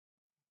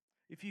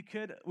If you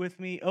could, with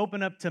me,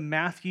 open up to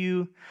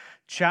Matthew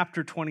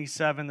chapter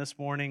 27 this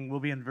morning. We'll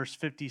be in verse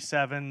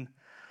 57,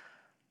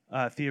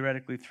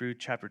 theoretically through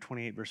chapter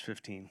 28, verse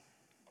 15.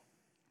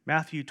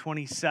 Matthew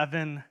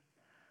 27,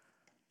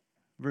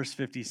 verse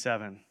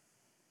 57.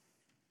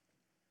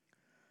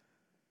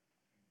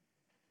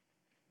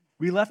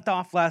 We left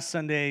off last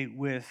Sunday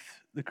with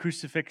the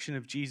crucifixion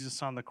of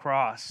Jesus on the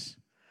cross.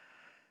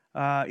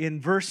 In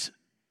verse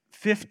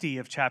 50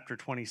 of chapter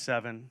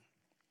 27,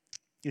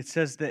 it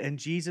says that, "And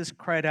Jesus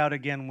cried out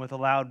again with a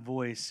loud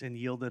voice and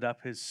yielded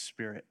up his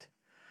spirit."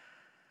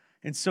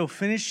 And so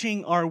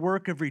finishing our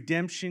work of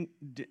redemption,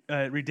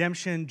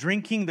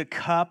 drinking the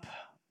cup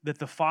that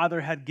the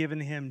Father had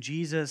given him,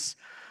 Jesus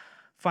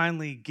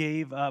finally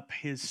gave up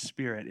his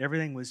spirit.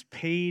 Everything was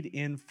paid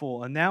in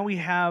full. And now we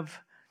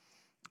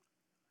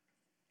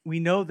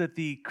know that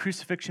the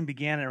crucifixion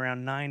began at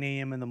around 9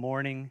 a.m. in the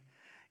morning,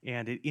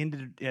 and it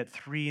ended at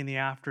 3 in the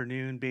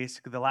afternoon.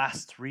 Basically, the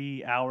last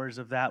 3 hours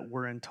of that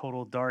were in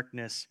total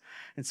darkness.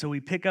 And so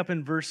we pick up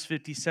in verse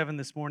 57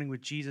 this morning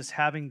with Jesus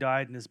having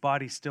died and his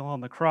body still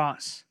on the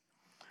cross.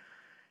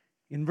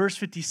 In verse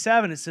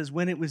 57, it says,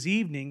 "When it was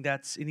evening,"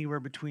 that's anywhere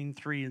between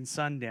 3 and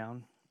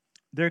sundown,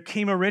 "there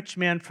came a rich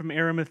man from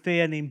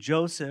Arimathea named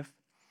Joseph,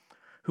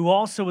 who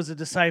also was a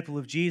disciple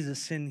of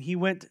Jesus, and he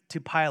went to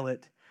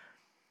Pilate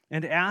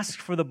and asked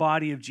for the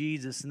body of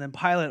Jesus, and then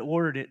Pilate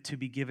ordered it to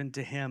be given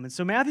to him." And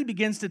so Matthew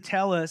begins to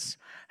tell us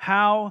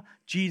how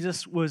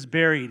Jesus was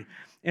buried.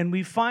 And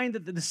we find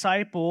that a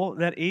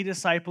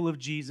disciple of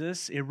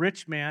Jesus, a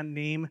rich man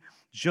named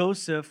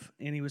Joseph,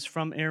 and he was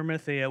from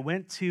Arimathea,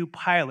 went to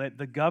Pilate,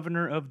 the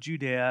governor of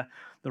Judea,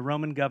 the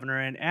Roman governor,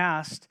 and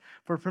asked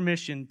for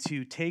permission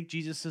to take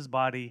Jesus'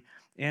 body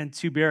and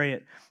to bury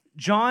it.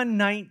 John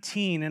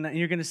 19, and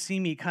you're going to see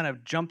me kind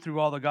of jump through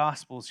all the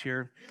Gospels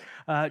here.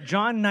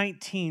 John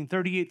 19,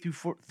 38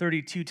 through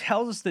 32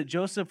 tells us that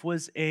Joseph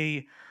was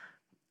a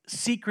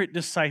secret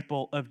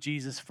disciple of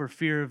Jesus for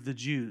fear of the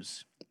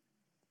Jews.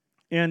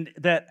 And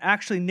that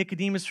actually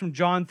Nicodemus from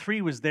John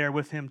 3 was there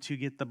with him to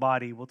get the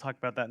body. We'll talk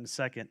about that in a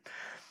second.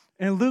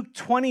 And Luke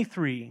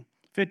 23,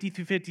 50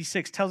 through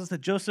 56 tells us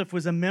that Joseph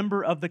was a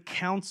member of the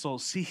council.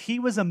 See, he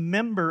was a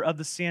member of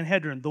the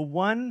Sanhedrin,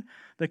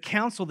 the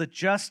council that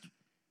just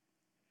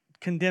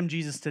condemned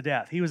Jesus to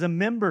death. He was a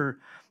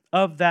member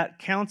of that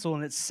council,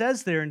 and it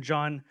says there in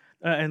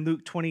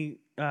Luke 23,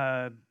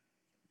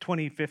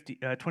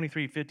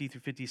 50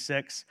 through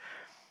 56,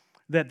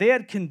 that they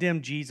had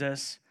condemned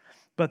Jesus,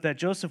 but that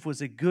Joseph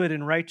was a good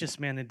and righteous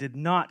man and did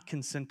not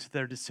consent to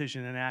their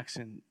decision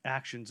and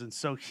actions. And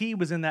so he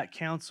was in that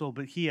council,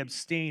 but he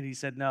abstained. He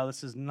said, "No,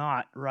 this is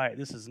not right.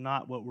 This is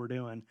not what we're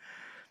doing."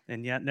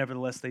 And yet,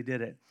 nevertheless, they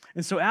did it.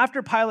 And so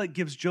after Pilate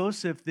gives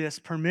Joseph this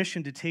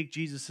permission to take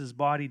Jesus'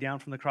 body down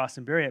from the cross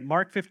and bury it,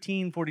 Mark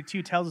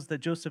 15:42 tells us that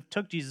Joseph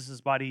took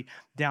Jesus' body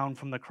down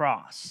from the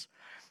cross.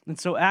 And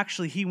so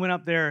actually, he went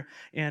up there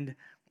and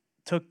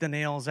took the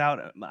nails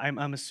out.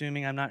 I'm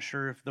assuming, I'm not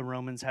sure if the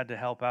Romans had to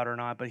help out or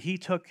not, but he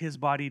took his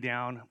body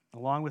down,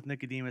 along with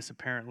Nicodemus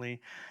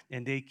apparently,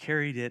 and they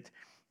carried it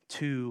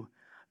to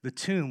the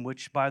tomb,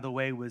 which, by the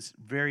way, was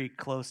very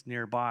close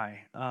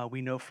nearby.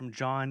 We know from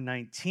John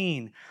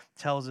 19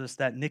 tells us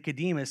that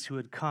Nicodemus, who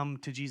had come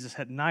to Jesus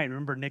at night,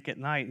 remember Nick at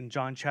night in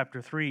John chapter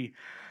 3,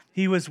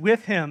 he was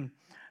with him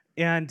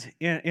and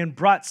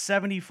brought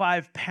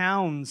 75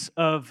 pounds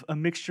of a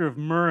mixture of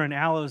myrrh and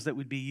aloes that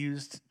would be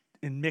used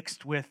and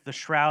mixed with the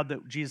shroud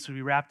that Jesus would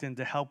be wrapped in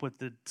to help with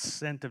the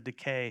scent of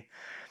decay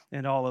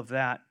and all of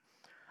that.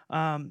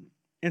 And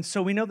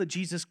so we know that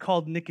Jesus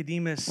called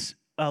Nicodemus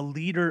a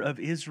leader of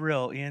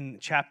Israel in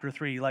chapter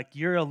 3. Like,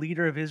 you're a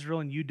leader of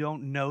Israel and you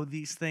don't know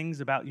these things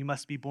about you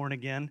must be born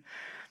again.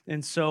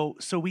 And so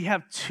we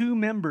have two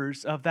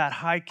members of that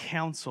high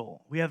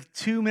council. We have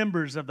two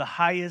members of the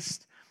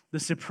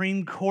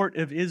Supreme Court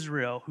of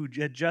Israel who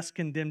had just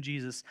condemned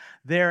Jesus.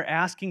 They're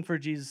asking for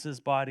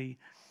Jesus' body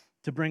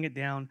to bring it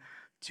down,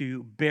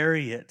 to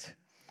bury it.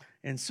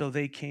 And so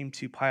they came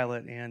to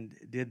Pilate and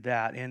did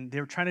that. And they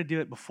were trying to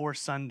do it before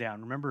sundown.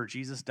 Remember,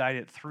 Jesus died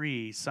at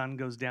 3. Sun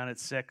goes down at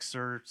 6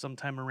 or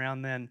sometime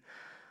around then.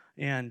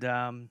 And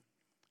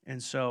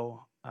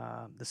so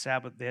the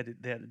Sabbath,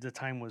 the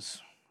time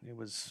was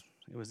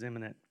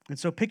imminent. And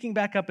so picking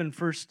back up in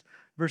verse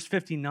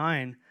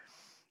 59,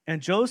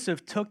 "And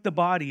Joseph took the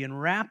body and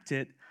wrapped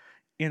it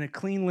in a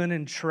clean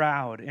linen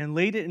shroud and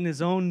laid it in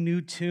his own new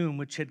tomb,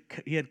 which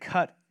he had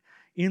cut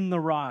in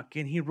the rock,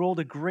 and he rolled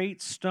a great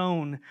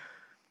stone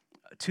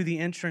to the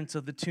entrance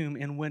of the tomb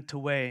and went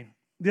away."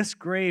 This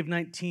grave,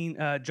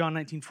 John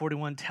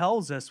 19:41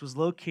 tells us, was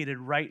located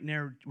right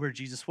near where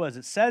Jesus was.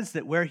 It says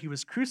that where he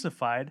was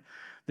crucified,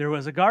 there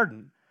was a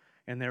garden,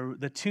 and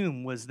the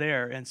tomb was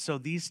there. And so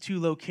these two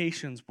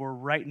locations were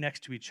right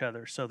next to each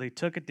other. So they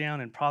took it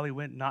down and probably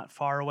went not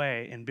far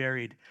away and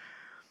buried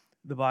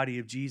the body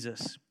of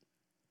Jesus.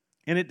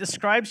 And it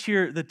describes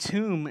here the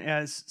tomb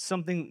as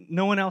something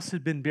no one else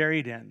had been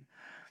buried in.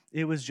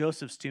 It was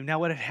Joseph's tomb. Now,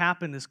 what had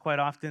happened is quite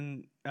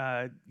often,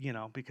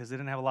 because they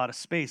didn't have a lot of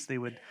space, they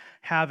would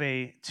have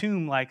a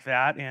tomb like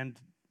that, and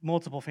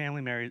multiple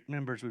family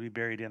members would be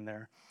buried in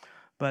there.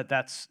 But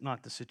that's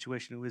not the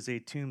situation. It was a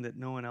tomb that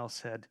no one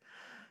else had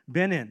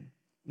been in.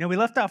 Now, we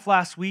left off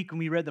last week when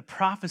we read the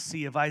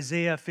prophecy of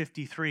Isaiah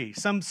 53,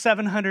 some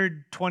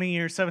 700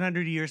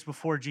 years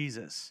before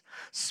Jesus,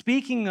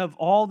 speaking of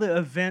all the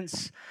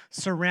events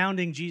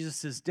surrounding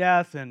Jesus'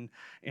 death and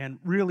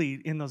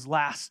really in those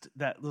last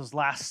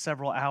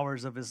several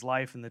hours of his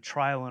life and the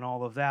trial and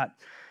all of that.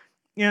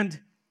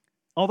 And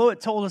although it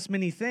told us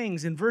many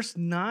things, in verse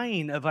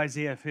 9 of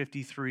Isaiah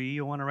 53,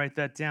 you'll want to write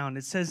that down.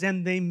 It says,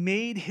 "And they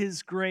made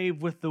his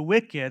grave with the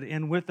wicked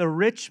and with a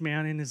rich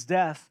man in his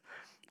death,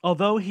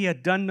 although he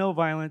had done no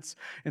violence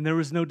and there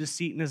was no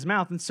deceit in his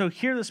mouth." And so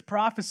here this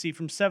prophecy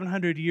from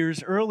 700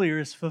 years earlier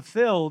is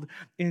fulfilled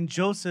in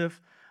Joseph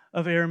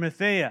of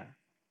Arimathea.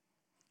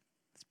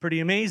 It's pretty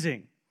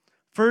amazing.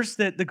 First,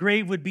 that the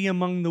grave would be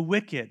among the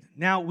wicked.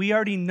 Now, we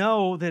already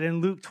know that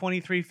in Luke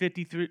 23,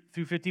 50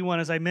 through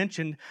 51, as I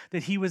mentioned,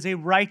 that he was a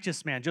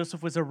righteous man.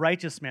 Joseph was a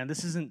righteous man.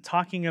 This isn't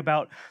talking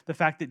about the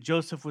fact that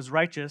Joseph was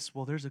righteous.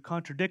 Well, there's a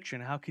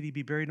contradiction. How could he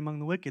be buried among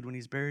the wicked when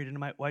he's buried in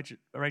a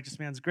righteous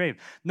man's grave?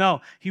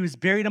 No, he was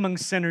buried among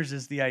sinners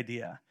is the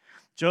idea.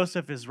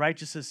 Joseph, as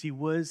righteous as he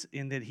was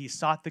in that he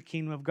sought the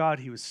kingdom of God,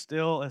 he was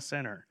still a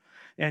sinner.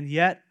 And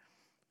yet,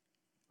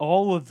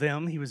 all of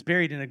them, he was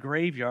buried in a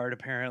graveyard,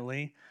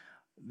 apparently.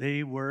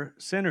 They were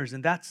sinners,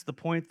 and that's the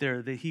point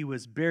there, that he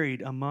was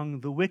buried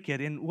among the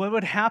wicked. And what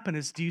would happen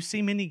is, do you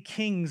see many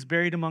kings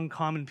buried among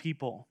common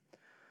people?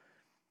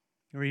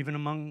 Or even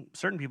among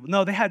certain people?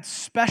 No, they had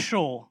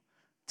special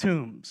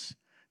tombs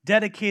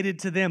dedicated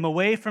to them,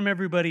 away from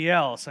everybody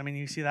else. I mean,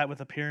 you see that with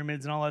the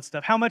pyramids and all that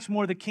stuff. How much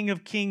more the King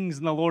of Kings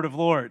and the Lord of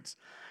Lords?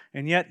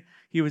 And yet,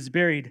 he was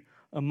buried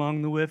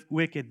among the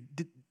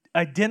wicked,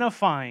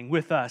 identifying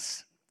with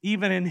us,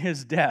 even in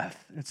his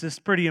death. It's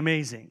just pretty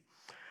amazing.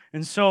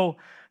 And so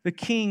the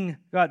king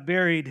got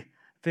buried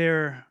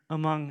there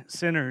among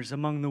sinners,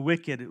 among the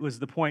wicked, was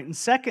the point. And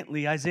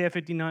secondly, Isaiah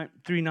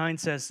 53:9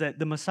 says that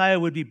the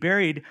Messiah would be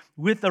buried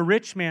with a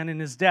rich man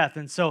in his death.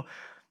 And so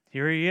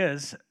here he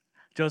is,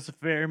 Joseph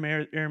of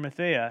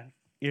Arimathea,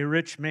 a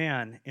rich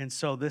man. And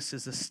so this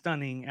is a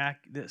stunning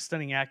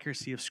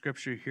accuracy of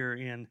Scripture here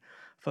in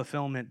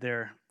fulfillment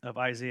there of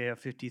Isaiah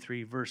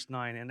 53, verse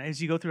 9. And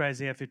as you go through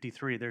Isaiah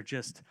 53, they're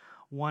just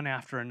one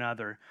after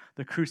another.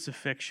 The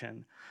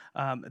crucifixion,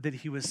 that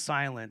he was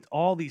silent,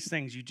 all these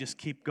things you just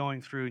keep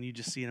going through and you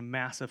just see a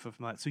massive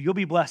fulfillment. So you'll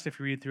be blessed if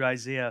you read through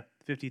Isaiah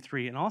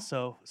 53 and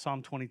also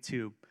Psalm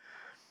 22.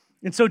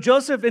 And so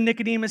Joseph and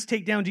Nicodemus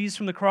take down Jesus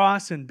from the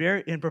cross and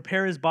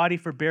prepare his body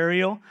for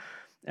burial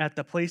at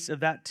the place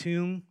of that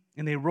tomb.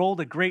 And they rolled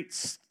a great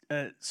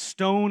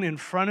stone in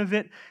front of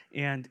it,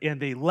 and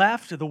they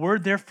left. The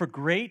word there for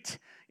great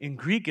in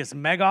Greek is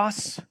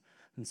megos,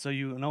 and so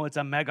you know it's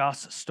a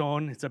megos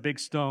stone. It's a big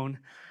stone,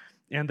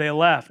 and they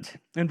left.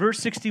 And verse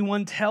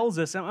 61 tells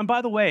us, and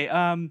by the way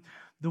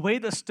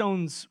the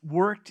stones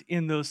worked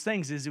in those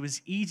things is it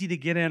was easy to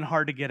get in,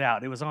 hard to get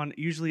out. It was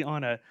usually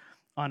on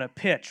a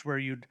pitch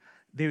where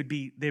they would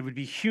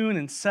be hewn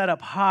and set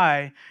up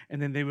high, and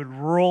then they would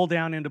roll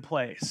down into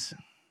place.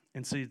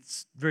 And so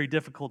it's very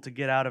difficult to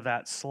get out of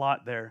that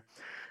slot there.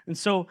 And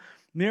so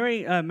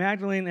Mary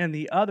Magdalene and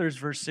the others,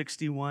 verse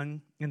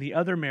 61, and the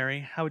other Mary,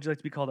 how would you like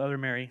to be called other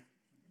Mary?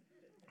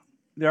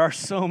 There are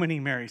so many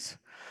Marys.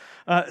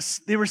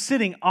 They were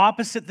sitting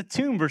opposite the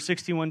tomb, verse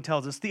 61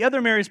 tells us. The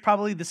other Mary is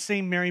probably the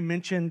same Mary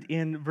mentioned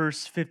in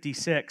verse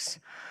 56,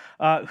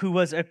 who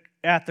was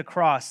at the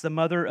cross, the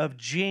mother of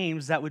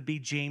James, that would be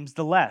James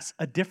the Less,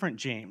 a different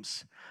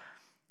James.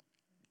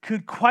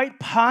 Could quite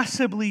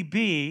possibly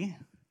be...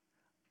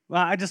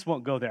 Well, I just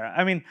won't go there.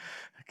 I mean,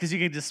 because you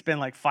could just spend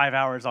like 5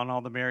 hours on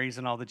all the Marys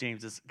and all the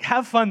Jameses.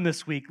 Have fun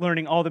this week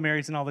learning all the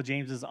Marys and all the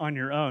Jameses on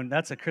your own.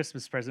 That's a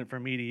Christmas present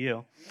from me to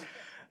you.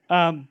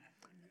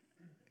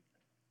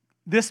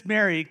 This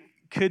Mary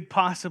could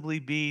possibly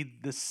be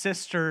the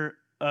sister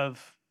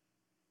of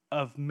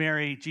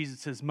Mary,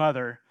 Jesus'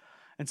 mother.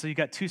 And so you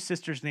got two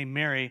sisters named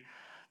Mary.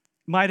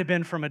 Might have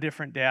been from a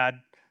different dad.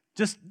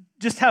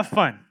 Just have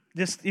fun.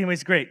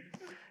 Anyways, great.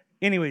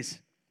 Anyways,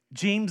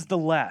 James the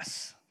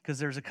Less. Because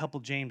there's a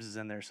couple Jameses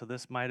in there. So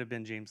this might have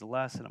been James the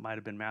Less, and it might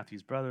have been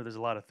Matthew's brother. There's a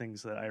lot of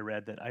things that I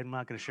read that I'm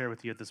not going to share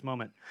with you at this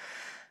moment.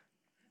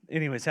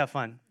 Anyways, have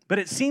fun. But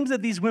it seems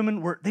that these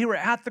women were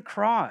at the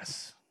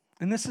cross.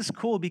 And this is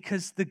cool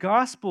because the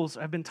Gospels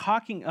have been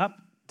talking up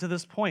to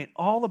this point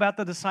all about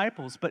the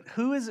disciples. But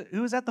who is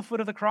at the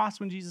foot of the cross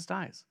when Jesus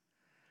dies?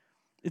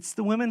 It's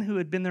the women who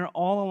had been there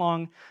all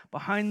along,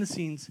 behind the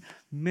scenes,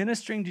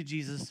 ministering to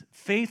Jesus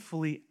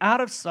faithfully, out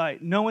of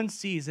sight, no one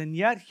sees. And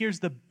yet,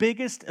 here's the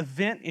biggest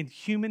event in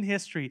human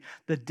history,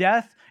 the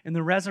death and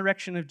the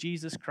resurrection of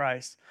Jesus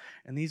Christ.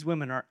 And these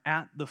women are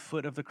at the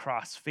foot of the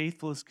cross,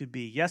 faithful as could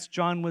be. Yes,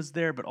 John was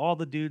there, but all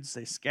the dudes,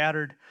 they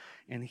scattered.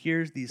 And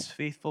here's these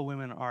faithful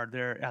women are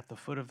there at the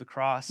foot of the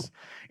cross,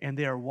 and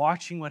they are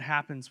watching what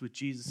happens with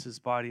Jesus'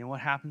 body. And what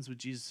happens with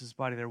Jesus'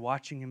 body? They're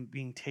watching him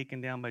being taken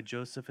down by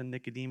Joseph and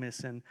Nicodemus,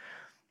 and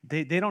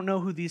They don't know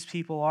who these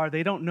people are.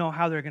 They don't know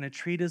how they're going to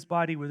treat his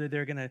body, whether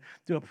they're going to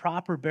do a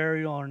proper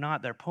burial or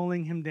not. They're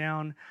pulling him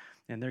down,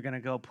 and they're going to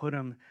go put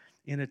him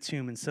in a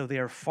tomb. And so they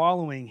are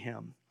following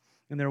him,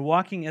 and they're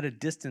walking at a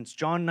distance.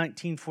 John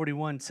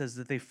 19:41 says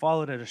that they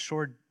followed at a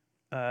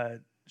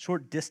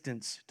short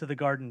distance to the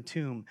garden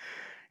tomb.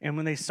 And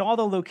when they saw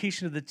the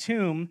location of the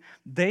tomb,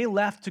 they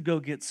left to go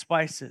get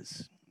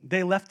spices.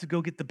 They left to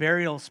go get the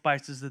burial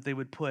spices that they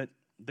would put,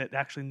 that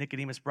actually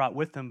Nicodemus brought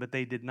with them, but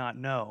they did not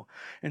know.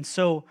 And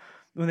so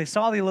when they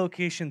saw the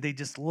location, they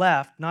just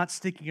left, not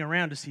sticking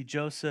around to see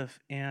Joseph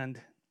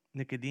and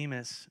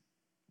Nicodemus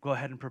go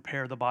ahead and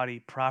prepare the body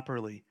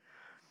properly.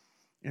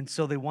 And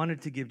so they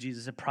wanted to give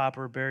Jesus a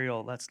proper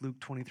burial. That's Luke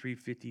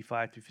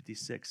 23:55 through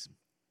 56.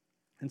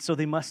 And so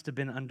they must have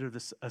been under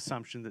this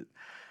assumption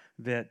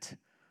that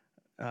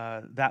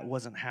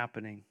wasn't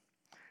happening.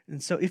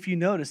 And so if you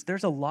notice,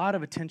 there's a lot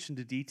of attention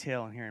to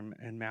detail in here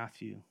in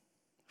Matthew.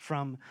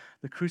 From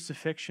the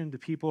crucifixion to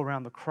people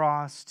around the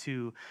cross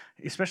to,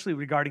 especially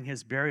regarding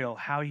his burial,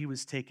 how he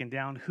was taken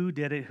down, who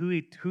did it,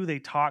 who they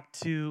talked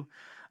to,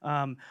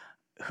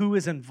 who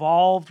was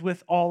involved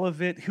with all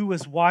of it, who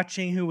was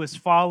watching, who was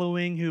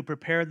following, who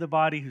prepared the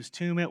body, whose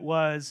tomb it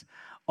was.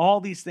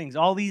 All these things,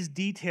 all these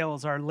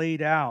details are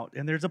laid out.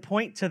 And there's a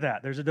point to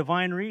that. There's a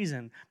divine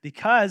reason.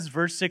 Because,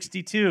 verse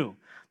 62,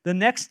 the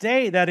next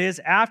day, that is,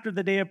 after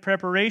the day of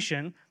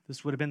preparation,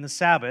 this would have been the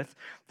Sabbath,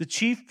 the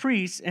chief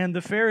priests and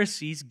the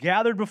Pharisees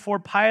gathered before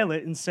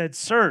Pilate and said,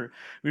 "Sir,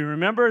 we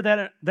remember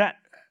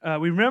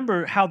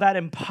how that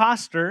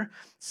impostor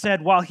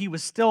said while he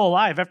was still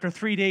alive, after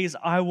 3 days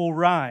I will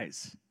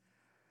rise."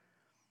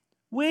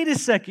 Wait a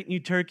second, you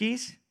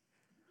turkeys.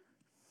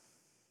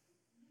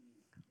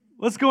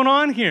 What's going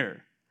on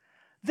here?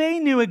 They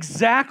knew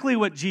exactly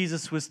what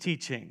Jesus was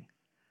teaching,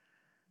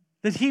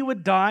 that he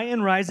would die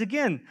and rise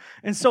again.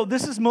 And so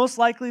this is most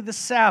likely the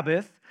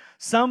Sabbath.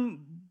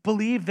 Some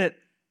believe that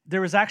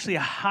there was actually a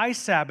high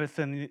Sabbath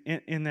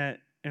in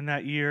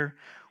that year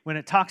when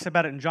it talks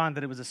about it in John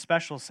that it was a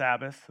special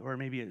Sabbath, or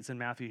maybe it's in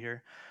Matthew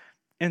here.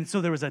 And so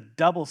there was a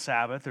double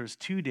Sabbath. There was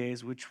 2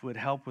 days, which would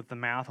help with the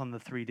math on the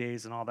 3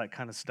 days and all that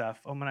kind of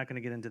stuff. I'm not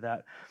going to get into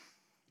that.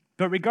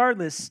 But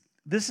regardless,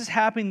 this is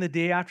happening the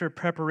day after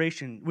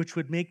preparation, which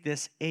would make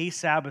this a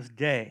Sabbath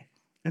day.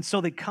 And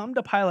so they come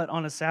to Pilate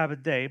on a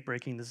Sabbath day,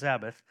 breaking the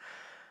Sabbath.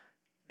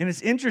 And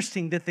it's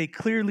interesting that they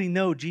clearly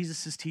know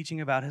Jesus is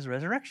teaching about his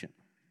resurrection.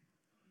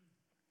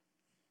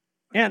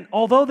 And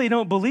although they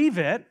don't believe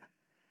it,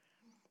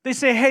 they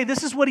say, hey,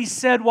 this is what he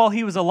said while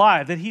he was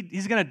alive, that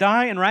he's going to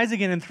die and rise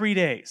again in 3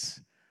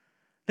 days.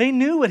 They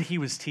knew what he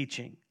was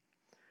teaching.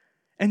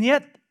 And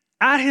yet,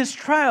 at his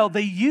trial,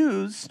 they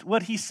used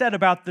what he said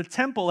about the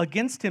temple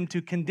against him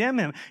to condemn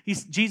him.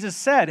 Jesus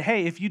said,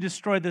 hey, if you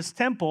destroy this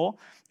temple,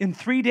 in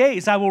 3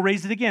 days I will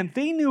raise it again.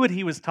 They knew what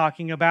he was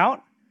talking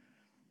about,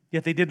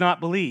 yet they did not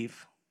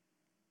believe.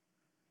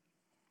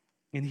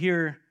 And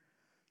here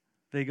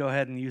they go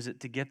ahead and use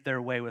it to get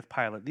their way with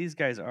Pilate. These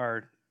guys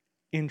are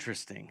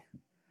interesting.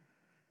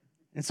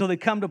 And so they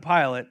come to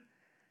Pilate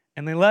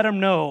and they let him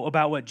know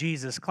about what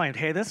Jesus claimed.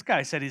 Hey, this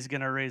guy said he's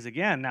going to raise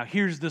again. Now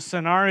here's the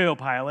scenario,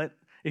 Pilate.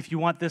 If you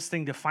want this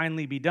thing to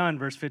finally be done,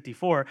 verse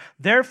 54.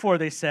 Therefore,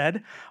 they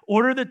said,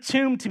 order the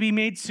tomb to be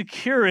made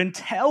secure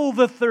until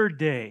the 3rd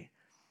day,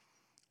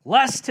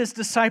 lest his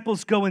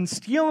disciples go and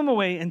steal him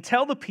away and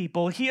tell the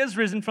people he has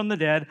risen from the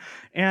dead,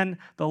 and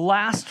the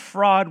last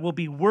fraud will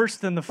be worse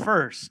than the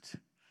first.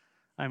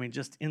 I mean,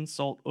 just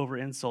insult over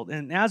insult.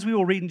 And as we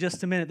will read in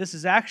just a minute, this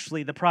is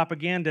actually the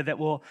propaganda that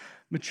will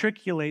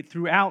matriculate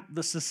throughout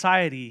the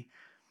society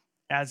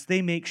as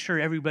they make sure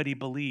everybody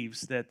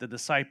believes that the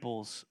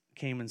disciples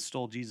came and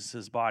stole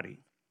Jesus' body.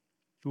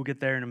 We'll get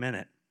there in a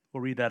minute.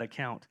 We'll read that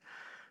account.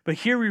 But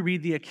here we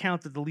read the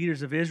account that the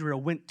leaders of Israel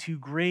went to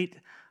great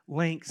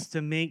lengths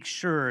to make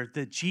sure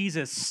that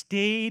Jesus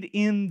stayed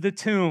in the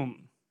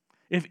tomb.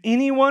 If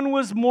anyone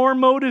was more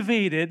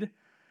motivated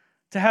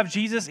to have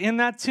Jesus in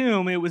that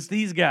tomb, it was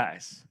these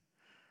guys.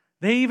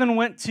 They even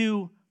went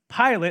to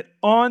Pilate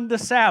on the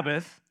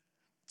Sabbath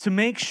to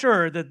make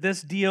sure that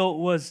this deal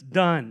was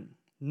done.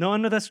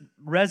 None of this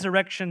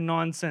resurrection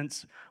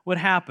nonsense would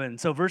happen.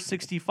 So verse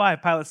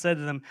 65, Pilate said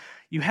to them,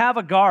 you have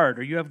a guard,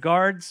 or you have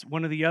guards,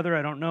 one or the other,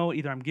 I don't know.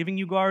 Either I'm giving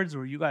you guards,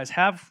 or you guys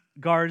have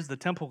guards, the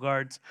temple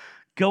guards.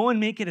 Go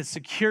and make it as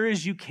secure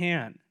as you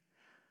can.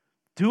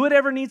 Do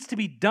whatever needs to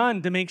be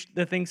done to make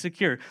the thing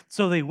secure.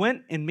 So they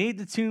went and made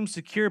the tomb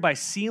secure by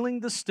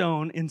sealing the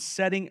stone and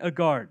setting a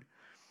guard.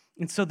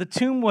 And so the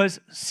tomb was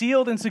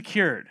sealed and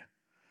secured.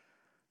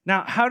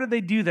 Now, how did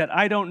they do that?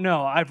 I don't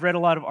know. I've read a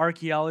lot of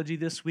archaeology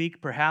this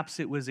week. Perhaps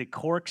it was a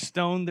cork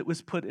stone that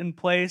was put in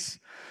place.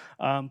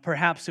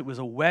 Perhaps it was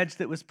a wedge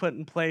that was put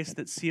in place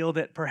that sealed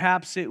it.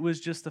 Perhaps it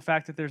was just the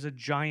fact that there's a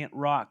giant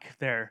rock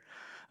there,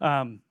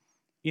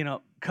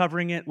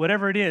 covering it.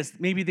 Whatever it is,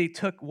 maybe they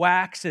took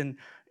wax and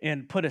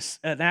put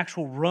an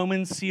actual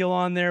Roman seal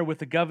on there with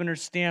the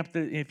governor's stamp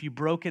that if you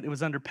broke it, it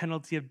was under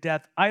penalty of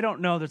death. I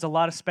don't know. There's a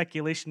lot of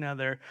speculation out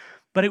there.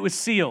 But it was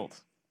sealed.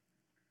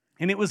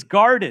 And it was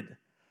guarded.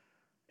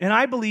 And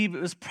I believe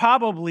it was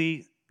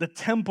probably the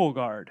temple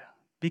guard.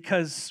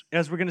 Because,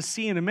 as we're going to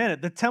see in a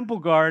minute, the temple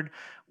guard,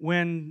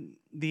 when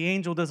the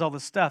angel does all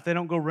this stuff, they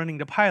don't go running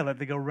to Pilate,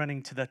 they go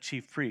running to the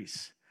chief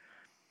priests.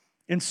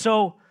 And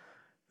so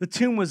the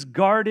tomb was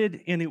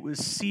guarded and it was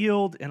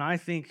sealed, and I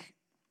think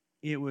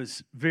it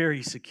was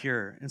very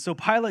secure. And so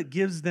Pilate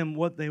gives them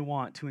what they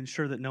want to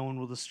ensure that no one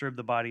will disturb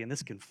the body, and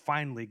this can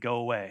finally go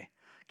away.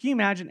 Can you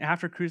imagine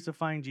after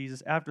crucifying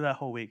Jesus, after that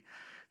whole week,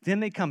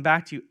 then they come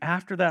back to you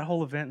after that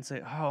whole event and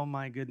say, oh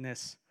my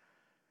goodness,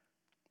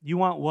 you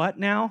want what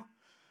now?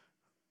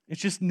 It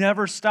just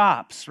never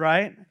stops,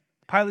 right?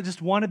 Pilate just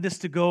wanted this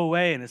to go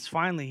away, and it's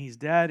finally, he's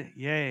dead.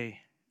 Yay,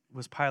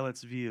 was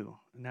Pilate's view.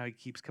 And now he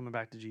keeps coming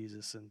back to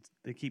Jesus, and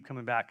they keep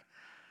coming back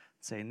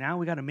and say, now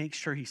we got to make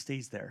sure he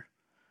stays there.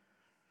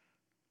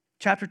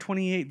 Chapter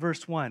 28,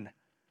 verse 1.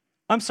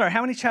 I'm sorry,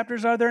 how many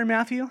chapters are there in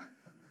Matthew?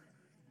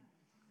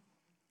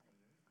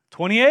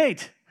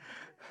 28.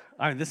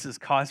 I mean, this is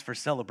cause for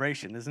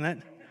celebration, isn't it?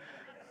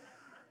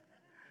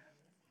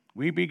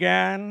 We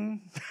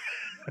began.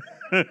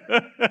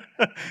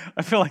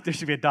 I feel like there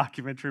should be a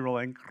documentary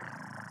rolling.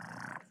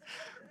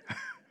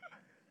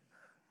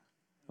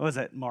 What was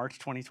that, March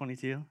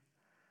 2022?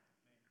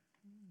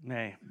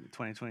 May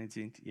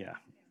 2022, yeah.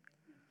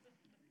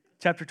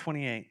 Chapter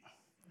 28.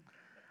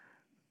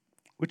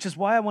 Which is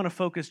why I want to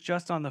focus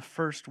just on the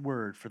first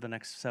word for the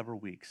next several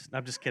weeks. No,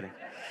 I'm just kidding.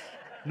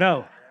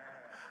 No.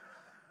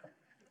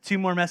 2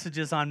 more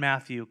messages on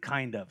Matthew,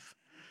 kind of.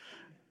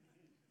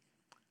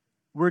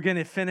 We're going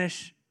to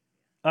finish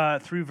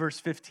through verse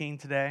 15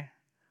 today.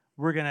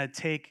 We're going to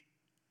take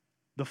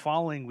the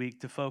following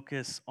week to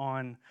focus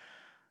on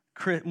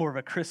more of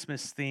a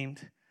Christmas-themed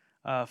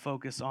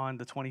focus on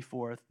the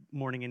 24th,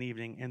 morning and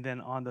evening. And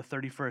then on the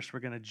 31st, we're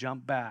going to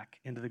jump back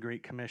into the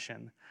Great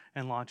Commission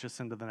and launch us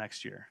into the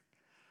next year.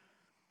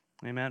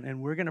 Amen.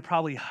 And we're going to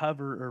probably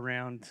hover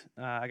around,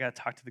 I got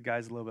to talk to the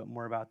guys a little bit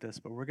more about this,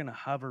 but we're going to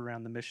hover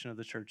around the mission of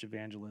the church,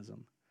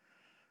 evangelism,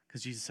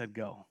 because Jesus said,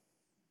 go.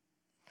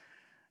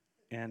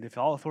 And if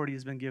all authority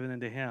has been given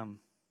unto him,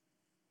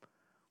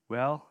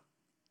 well,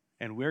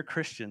 and we're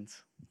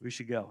Christians, we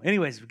should go.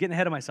 Anyways, we're getting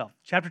ahead of myself.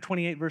 Chapter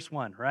 28, verse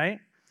 1, right?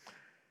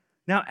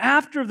 Now,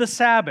 after the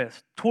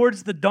Sabbath,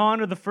 towards the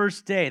dawn of the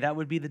first day, that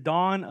would be the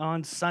dawn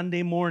on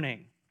Sunday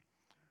morning,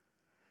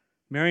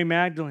 Mary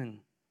Magdalene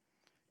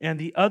and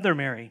the other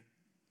Mary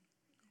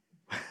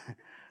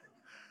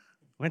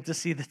went to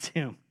see the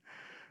tomb.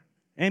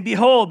 And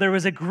behold, there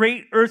was a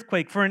great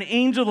earthquake, for an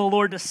angel of the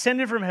Lord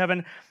descended from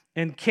heaven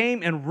and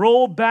came and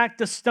rolled back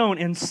the stone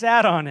and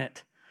sat on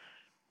it.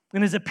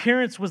 And his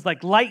appearance was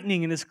like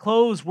lightning, and his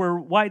clothes were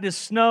white as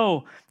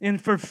snow. And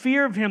for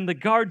fear of him, the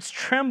guards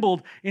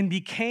trembled and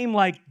became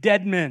like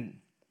dead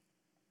men.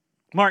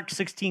 Mark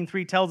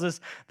 16:3 tells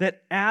us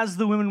that as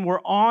the women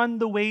were on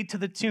the way to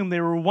the tomb, they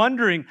were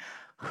wondering,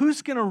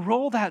 who's going to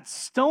roll that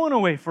stone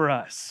away for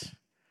us?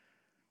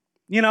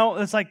 You know,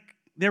 it's like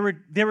they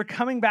were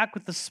coming back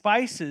with the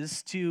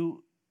spices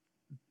to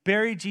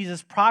bury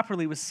Jesus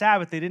properly with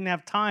Sabbath. They didn't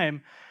have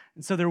time,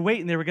 and so they're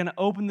waiting. They were going to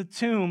open the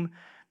tomb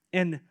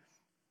and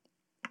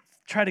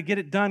try to get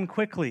it done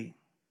quickly.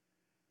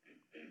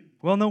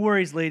 Well, no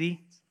worries,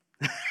 lady.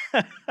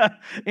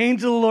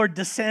 Angel of the Lord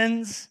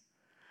descends,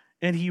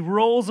 and he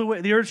rolls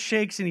away. The earth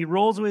shakes, and he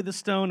rolls away the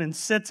stone and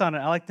sits on it.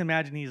 I like to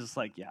imagine he's just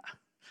like, yeah,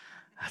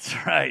 that's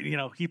right. You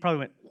know, he probably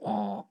went,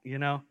 oh, you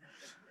know.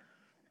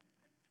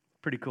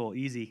 Pretty cool,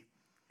 easy.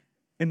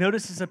 And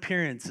notice his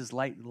appearance is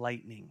like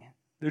lightning.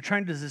 They're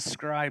trying to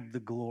describe the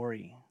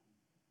glory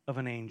of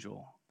an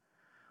angel,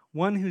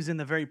 one who's in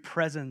the very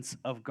presence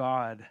of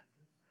God,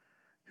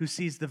 who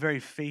sees the very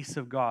face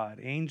of God.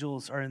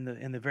 Angels are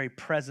in the very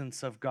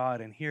presence of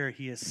God, and here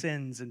he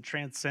ascends and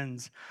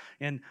transcends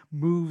and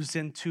moves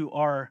into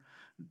our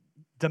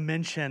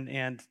dimension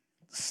and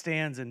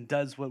stands and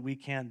does what we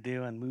can't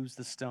do and moves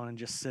the stone and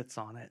just sits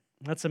on it.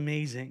 That's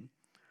amazing.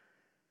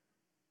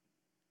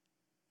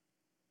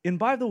 And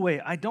by the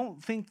way, I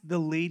don't think the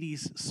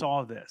ladies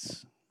saw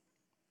this.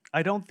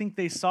 I don't think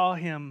they saw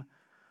him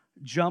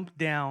jump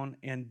down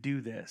and do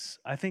this.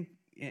 I think,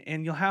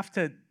 and you'll have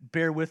to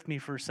bear with me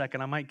for a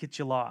second, I might get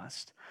you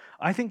lost.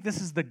 I think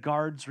this is the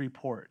guards'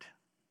 report.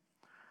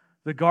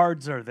 The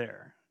guards are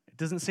there. It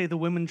doesn't say the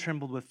women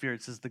trembled with fear.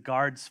 It says the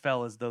guards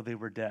fell as though they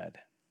were dead.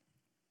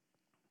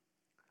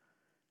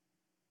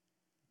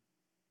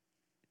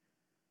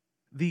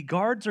 The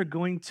guards are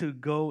going to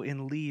go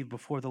and leave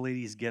before the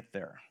ladies get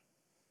there,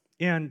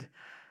 and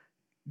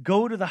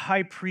go to the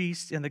high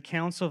priest and the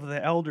council of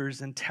the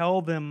elders and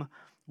tell them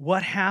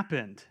what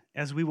happened,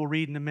 as we will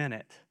read in a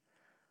minute.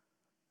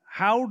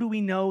 How do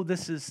we know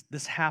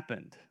this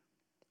happened?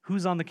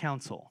 Who's on the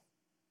council?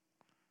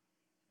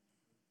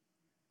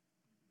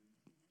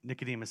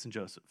 Nicodemus and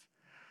Joseph.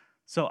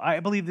 So I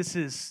believe this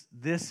is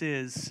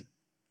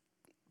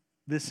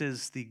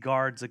the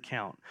guards'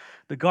 account.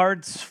 The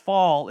guards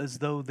fall as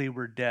though they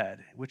were dead,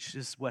 which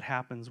is what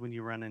happens when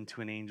you run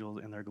into an angel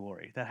in their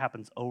glory. That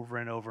happens over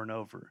and over and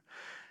over.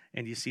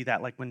 And you see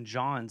that like when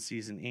John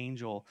sees an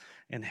angel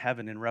in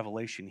heaven in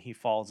Revelation, he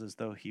falls as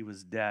though he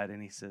was dead,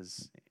 and he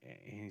says,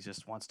 he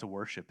just wants to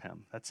worship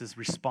him. That's his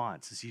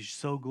response, is he's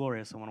so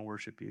glorious, I want to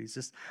worship you. He's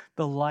just,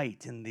 the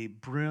light and the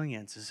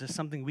brilliance is just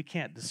something we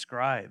can't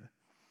describe.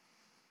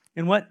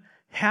 And what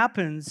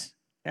happens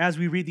as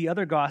we read the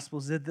other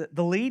Gospels is that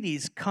the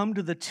ladies come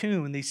to the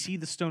tomb and they see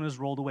the stone is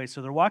rolled away.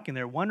 So they're walking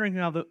there, wondering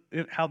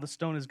how the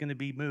stone is going to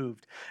be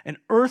moved. An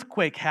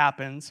earthquake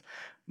happens.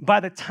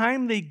 By the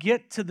time they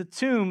get to the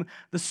tomb,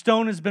 the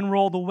stone has been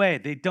rolled away.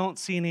 They don't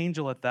see an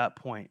angel at that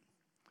point.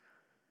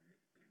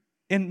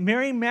 And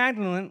Mary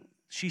Magdalene,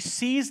 she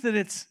sees that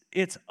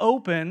it's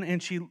open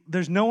and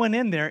there's no one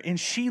in there, and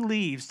she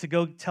leaves to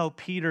go tell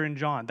Peter and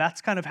John.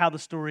 That's kind of how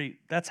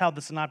that's how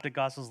the Synoptic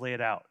Gospels lay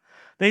it out.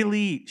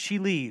 She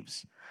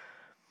leaves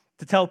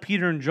to tell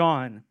Peter and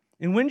John.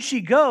 And when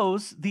she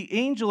goes, the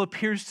angel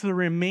appears to the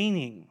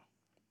remaining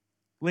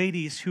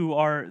ladies who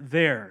are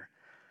there.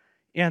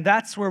 And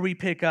that's where we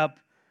pick up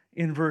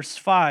in verse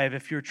 5,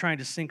 if you're trying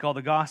to sync all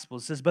the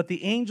Gospels. It says, "But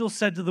the angel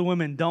said to the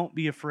women, 'Don't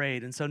be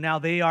afraid.'" And so now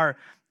they are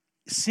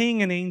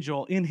seeing an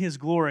angel in his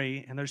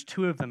glory, and there's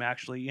two of them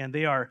actually, and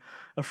they are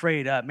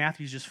afraid.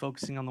 Matthew's just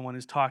focusing on the one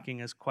who's talking,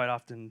 as quite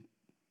often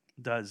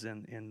does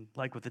in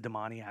like with the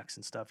demoniacs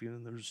and stuff.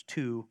 Even there's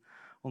two,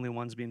 only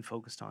one's being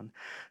focused on.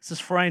 It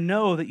says, "For I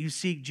know that you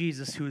seek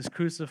Jesus who is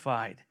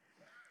crucified.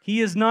 He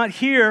is not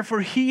here,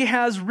 for he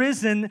has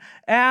risen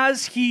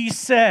as he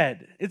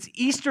said." It's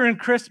Easter and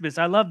Christmas.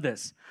 I love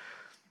this.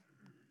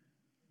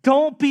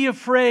 Don't be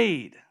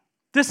afraid.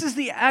 This is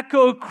the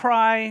echo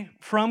cry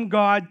from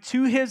God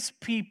to his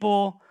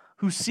people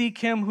who seek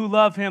him, who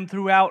love him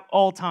throughout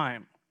all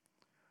time.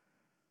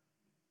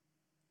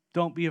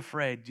 Don't be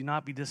afraid. Do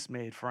not be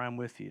dismayed, for I am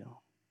with you.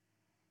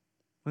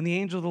 When the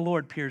angel of the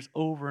Lord appears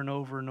over and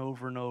over and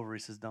over and over, he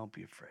says, don't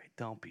be afraid,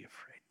 don't be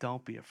afraid,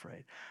 don't be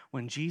afraid.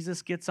 When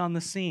Jesus gets on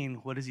the scene,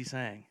 what is he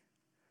saying?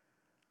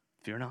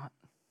 Fear not,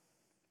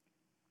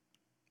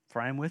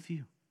 for I am with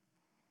you.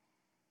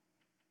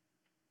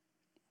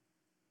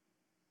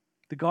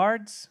 The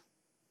guards,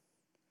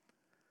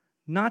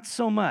 not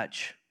so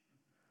much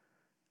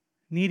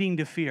needing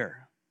to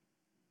fear,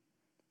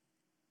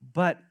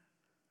 but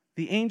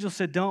the angel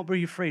said, don't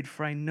be afraid,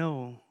 for I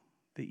know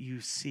that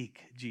you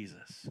seek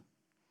Jesus.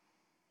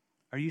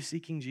 Are you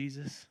seeking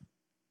Jesus?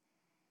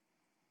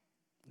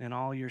 In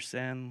all your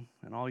sin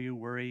and all your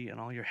worry and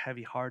all your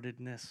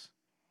heavy-heartedness,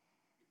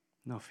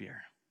 no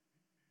fear.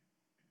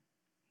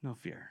 No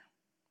fear.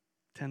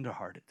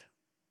 Tender-hearted.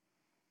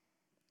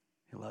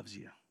 He loves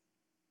you.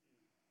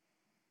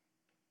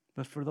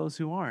 But for those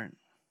who aren't,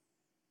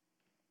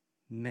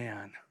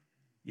 man,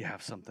 you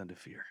have something to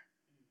fear.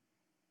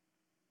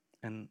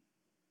 And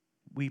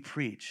we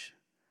preach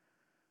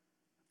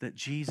that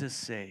Jesus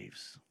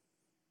saves.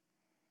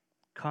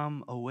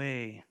 Come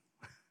away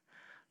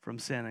from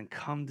sin and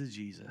come to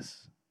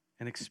Jesus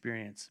and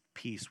experience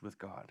peace with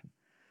God.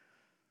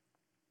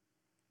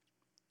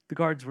 The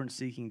guards weren't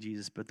seeking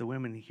Jesus, but the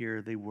women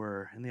here, they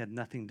were, and they had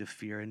nothing to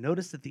fear. And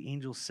notice that the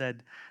angel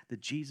said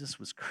that Jesus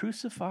was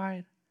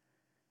crucified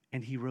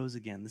and he rose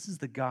again. This is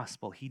the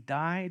gospel. He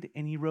died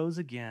and he rose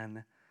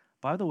again.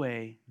 By the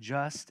way,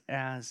 just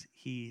as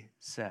he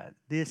said.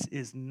 This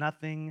is not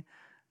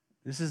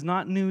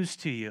news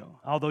to you,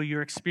 although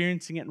you're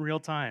experiencing it in real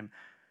time.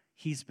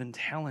 He's been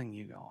telling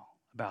you all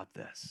about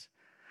this.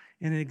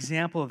 And an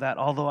example of that,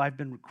 although I've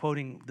been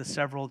quoting this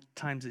several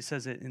times, it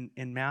says it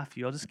in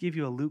Matthew. I'll just give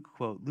you a Luke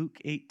quote. Luke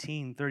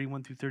 18,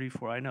 31 through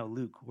 34. I know,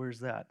 Luke, where's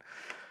that?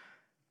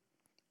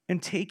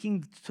 And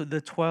taking to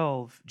the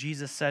 12,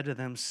 Jesus said to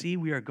them, "See,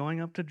 we are going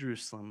up to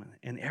Jerusalem,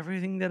 and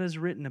everything that is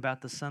written about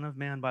the Son of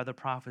Man by the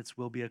prophets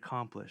will be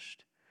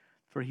accomplished.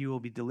 For he will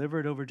be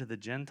delivered over to the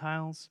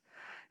Gentiles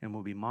and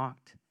will be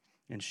mocked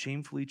and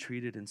shamefully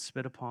treated and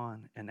spit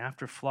upon. And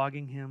after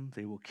flogging him,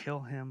 they will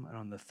kill him, and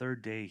on the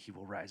third day he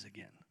will rise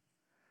again."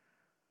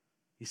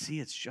 You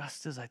see, it's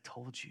just as I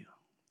told you,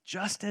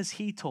 just as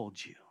he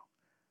told you.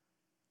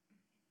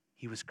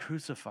 He was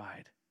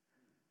crucified,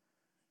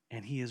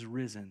 and he is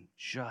risen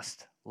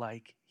just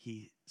like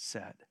he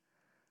said.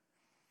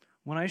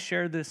 When I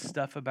share this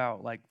stuff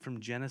about like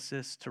from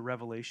Genesis to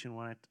Revelation,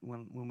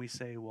 when we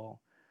say,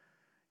 well,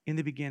 in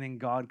the beginning,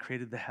 God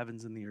created the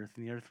heavens and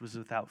the earth was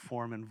without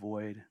form and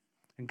void.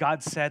 And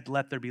God said,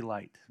 let there be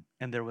light,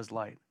 and there was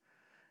light.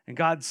 And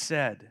God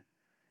said,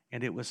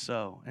 and it was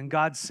so. And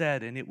God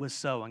said, and it was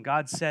so. And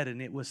God said,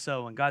 and it was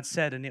so. And God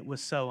said, and it was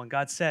so. And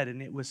God said,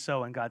 and it was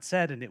so. And God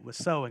said, and it was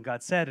so. And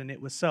God said, and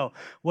it was so.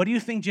 What do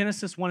you think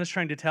Genesis 1 is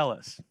trying to tell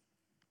us?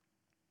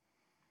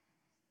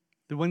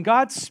 That when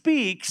God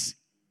speaks,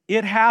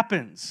 it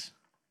happens.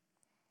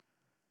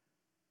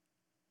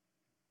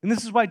 And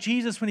this is why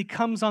Jesus, when he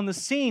comes on the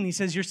scene, he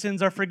says, your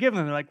sins are forgiven.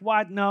 And they're like,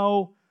 what?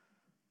 No.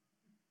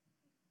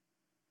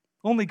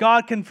 Only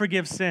God can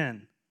forgive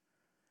sin.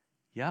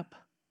 Yep.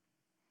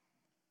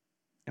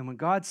 And when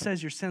God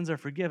says your sins are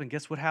forgiven,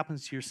 guess what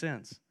happens to your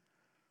sins?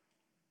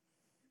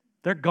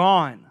 They're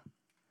gone.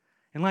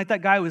 And like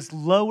that guy was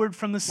lowered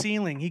from the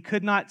ceiling, he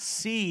could not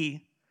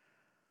see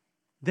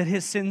that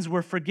his sins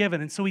were forgiven.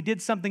 And so he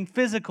did something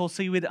physical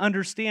so you would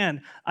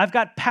understand, I've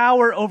got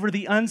power over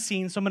the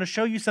unseen, so I'm going to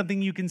show you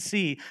something you can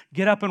see.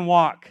 Get up and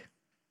walk.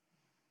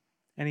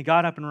 And he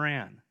got up and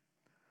ran.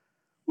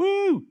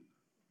 Woo!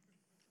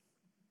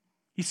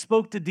 He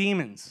spoke to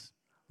demons,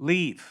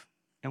 leave.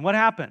 And what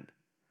happened?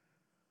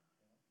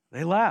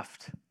 They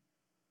left.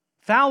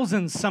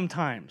 Thousands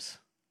sometimes.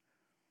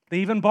 They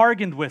even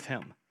bargained with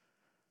him.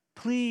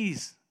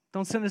 Please,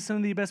 don't send us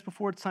into the abyss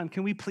before it's time.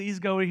 Can we please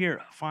go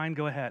here? Fine,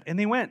 go ahead. And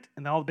they went,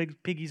 and all the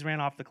big piggies ran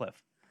off the cliff.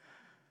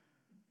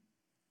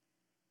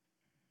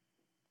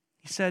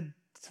 He said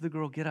to the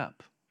girl, get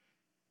up.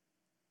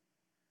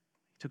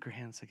 He took her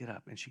hand and said, get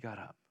up, and she got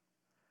up.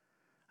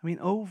 I mean,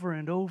 over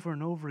and over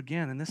and over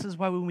again. And this is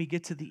why when we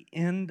get to the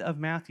end of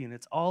Matthew, and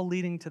it's all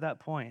leading to that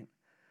point,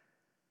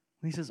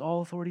 he says,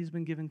 all authority has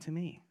been given to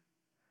me.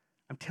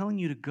 I'm telling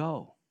you to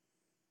go.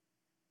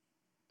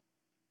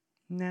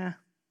 Nah.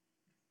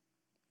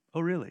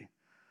 Oh, really?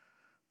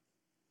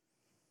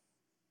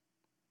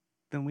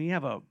 Then we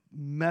have a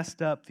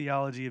messed up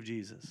theology of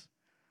Jesus.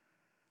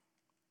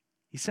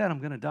 He said, I'm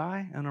going to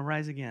die, I'm going to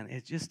rise again.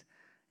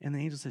 And the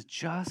angel says,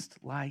 just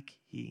like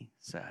he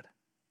said.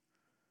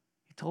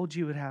 He told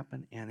you it would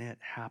happen, and it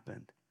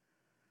happened.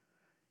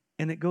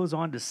 And it goes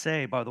on to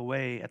say, by the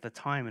way, at the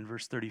time in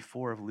verse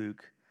 34 of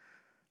Luke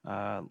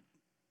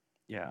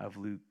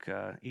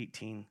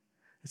 18,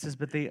 it says,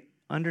 but they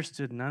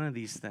understood none of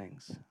these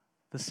things.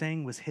 The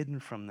saying was hidden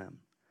from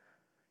them.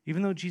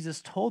 Even though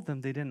Jesus told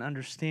them, they didn't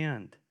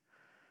understand.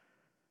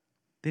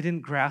 They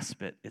didn't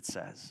grasp it, it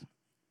says.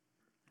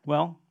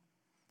 Well,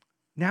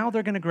 now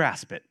they're going to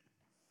grasp it.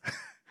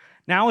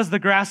 Now is the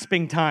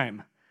grasping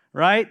time,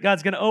 right?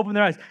 God's going to open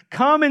their eyes.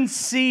 Come and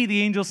see,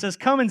 the angel says,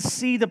 come and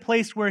see the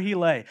place where he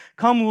lay.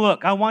 Come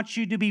look. I want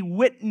you to be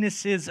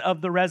witnesses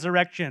of the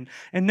resurrection.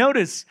 And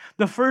notice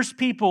the first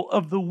people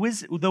of the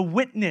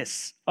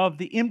witness of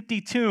the empty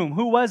tomb.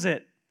 Who was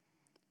it?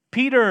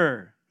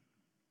 Peter.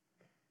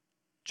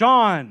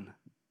 John.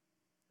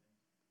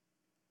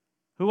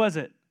 Who was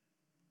it?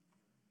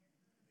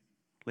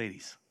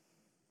 Ladies.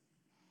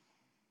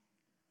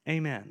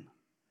 Amen.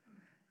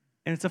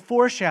 And it's a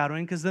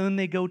foreshadowing because then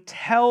they go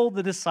tell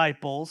the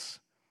disciples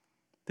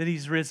that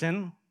he's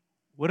risen.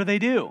 What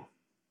do?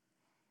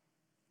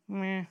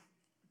 Meh.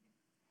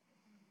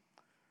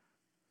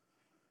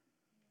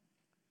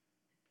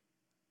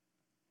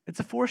 It's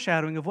a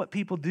foreshadowing of what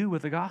people do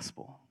with the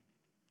gospel.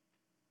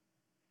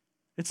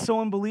 It's so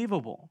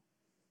unbelievable.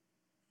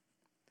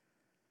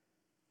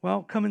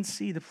 Well, come and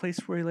see the place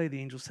where he lay,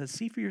 the angel says.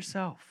 See for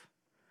yourself.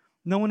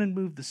 No one had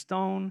moved the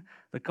stone.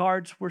 The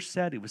guards were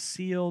set. It was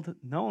sealed.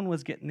 No one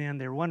was getting in.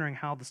 They were wondering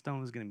how the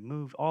stone was going to be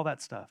moved, all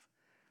that stuff,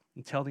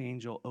 until the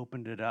angel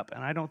opened it up.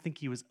 And I don't think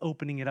he was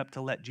opening it up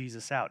to let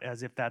Jesus out,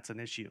 as if that's an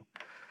issue.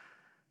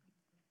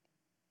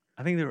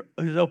 I think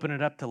he was opening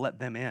it up to let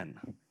them in,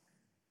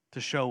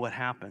 to show what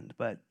happened,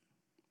 but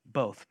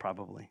both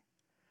probably.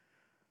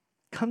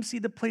 Come see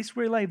the place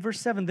where he lay. Verse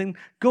 7, then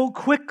go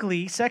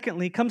quickly.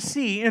 Secondly, come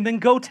see, and then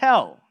go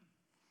tell.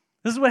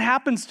 This is what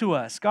happens to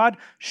us. God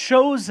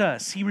shows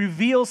us. He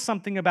reveals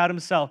something about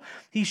himself.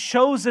 He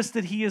shows us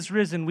that he is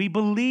risen. We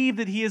believe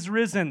that he is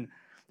risen.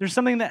 There's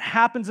something that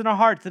happens in our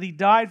hearts, that he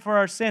died for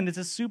our sin. It's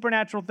a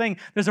supernatural thing.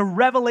 There's a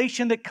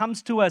revelation that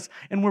comes to us,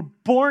 and we're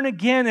born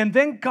again. And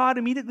then God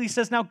immediately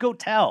says, now go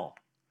tell.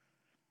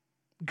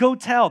 Go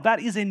tell.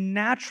 That is a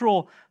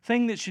natural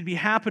thing that should be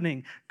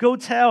happening. Go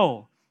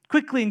tell.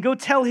 Quickly, and go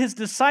tell his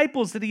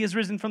disciples that he is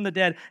risen from the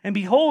dead. And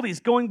behold, he's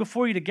going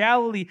before you to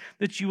Galilee,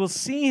 that you will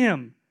see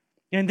him.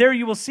 And there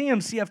you will see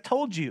him. See, I've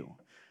told you.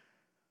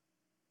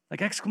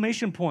 Like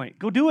exclamation point.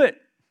 Go do it.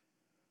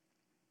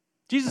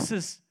 Jesus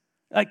is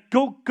like,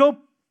 go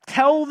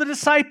tell the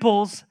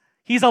disciples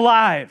he's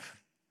alive.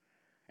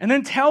 And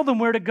then tell them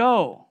where to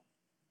go.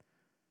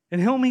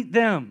 And he'll meet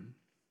them.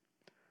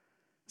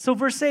 So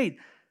verse 8.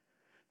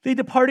 They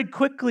departed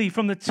quickly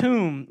from the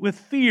tomb with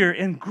fear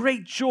and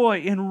great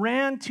joy and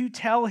ran to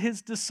tell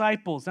his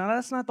disciples. Now,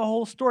 that's not the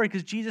whole story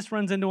because Jesus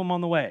runs into them on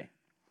the way.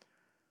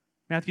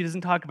 Matthew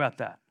doesn't talk about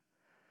that.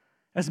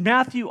 As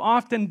Matthew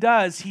often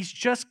does, he's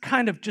just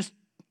kind of just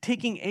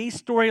taking a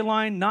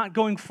storyline, not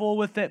going full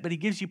with it, but he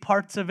gives you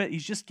parts of it.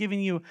 He's just giving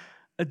you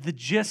the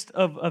gist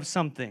of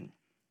something.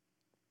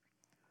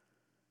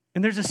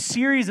 And there's a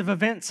series of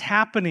events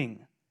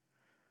happening.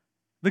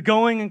 The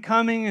going and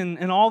coming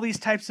and all these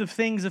types of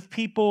things of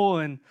people,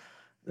 and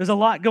there's a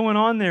lot going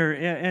on there.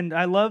 And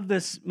I love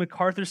this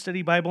MacArthur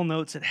Study Bible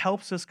Notes. It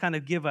helps us kind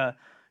of give a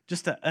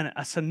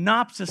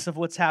synopsis of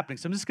what's happening.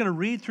 So I'm just going to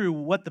read through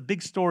what the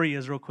big story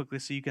is real quickly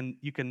so you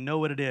can know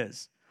what it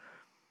is.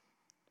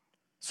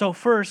 So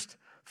first,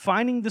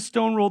 finding the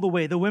stone rolled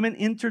away, the women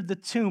entered the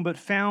tomb but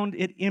found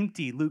it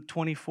empty, Luke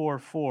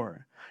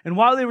 24:4. And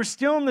while they were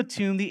still in the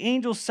tomb, the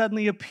angel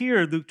suddenly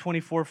appeared, Luke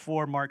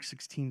 24:4, Mark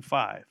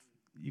 16:5.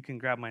 You can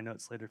grab my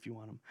notes later if you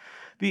want them.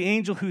 The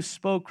angel who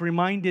spoke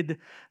reminded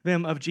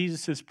them of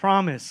Jesus'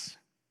 promise.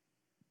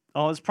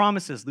 All his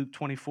promises, Luke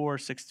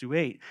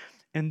 24:6-8.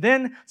 and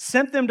then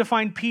sent them to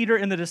find Peter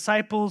and the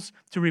disciples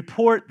to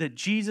report that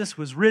Jesus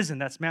was risen.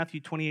 That's Matthew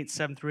 28,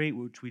 7 through 8,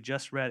 which we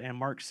just read, and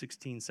Mark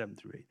 16, 7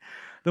 through 8.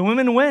 The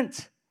women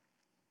went.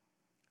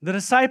 The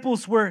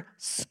disciples were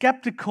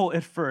skeptical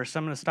at first.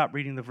 I'm going to stop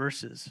reading the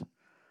verses.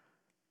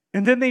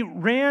 And then they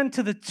ran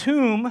to the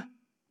tomb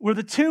where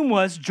the tomb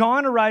was.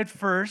 John arrived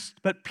first,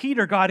 but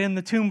Peter got in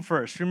the tomb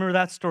first. Remember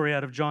that story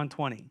out of John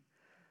 20.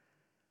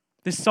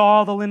 They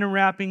saw the linen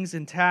wrappings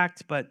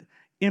intact, but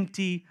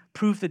empty,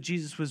 proof that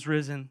Jesus was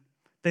risen.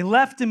 They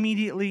left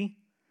immediately.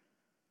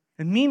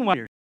 And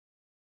meanwhile,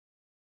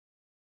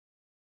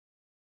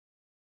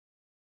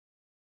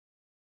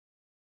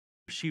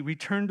 she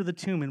returned to the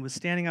tomb and was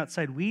standing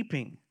outside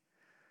weeping.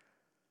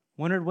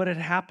 Wondered what had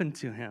happened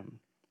to him.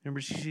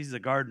 Remember, she's a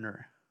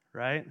gardener,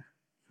 right?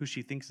 Who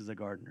she thinks is a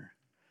gardener.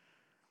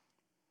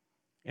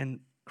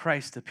 And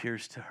Christ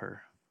appears to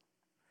her.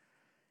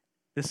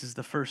 This is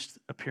the first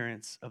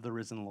appearance of the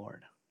risen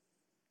Lord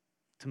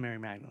to Mary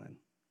Magdalene.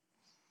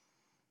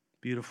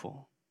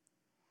 Beautiful.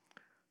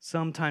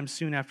 Sometime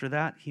soon after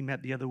that, he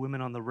met the other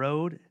women on the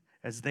road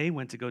as they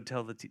went to go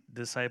tell the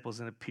disciples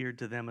and appeared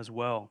to them as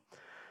well,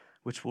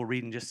 which we'll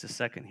read in just a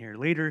second here.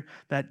 Later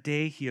that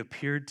day, he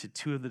appeared to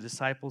two of the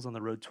disciples on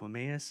the road to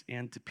Emmaus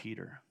and to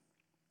Peter.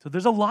 So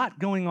there's a lot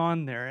going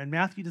on there, and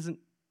Matthew doesn't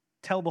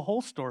tell the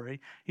whole story.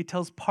 He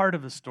tells part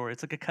of a story.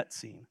 It's like a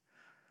cutscene.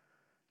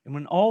 And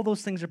when all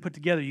those things are put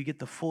together, you get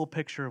the full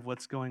picture of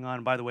what's going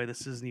on. By the way,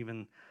 this isn't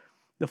even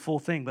the full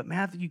thing, but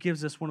Matthew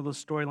gives us one of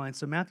those storylines.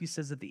 So Matthew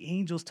says that the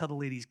angels tell the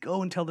ladies,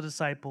 go and tell the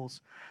disciples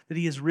that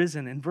he is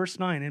risen. In verse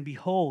 9, and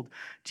behold,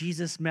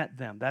 Jesus met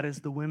them, that is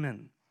the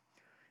women,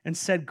 and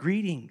said,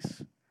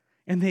 greetings.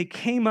 And they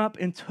came up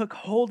and took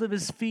hold of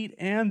his feet,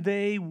 and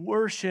they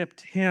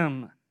worshiped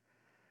him.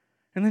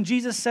 And then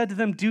Jesus said to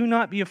them, do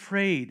not be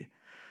afraid.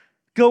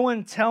 Go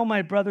and tell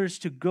my brothers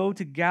to go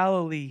to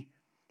Galilee.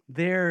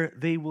 There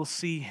they will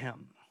see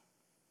him.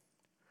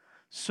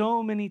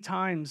 So many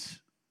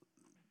times,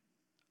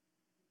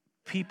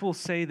 people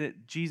say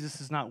that Jesus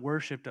is not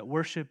worshiped, that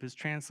worship is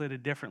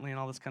translated differently and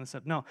all this kind of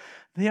stuff. No,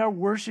 they are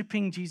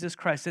worshiping Jesus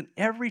Christ. And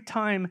every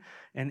time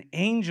an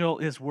angel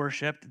is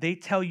worshiped, they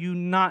tell you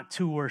not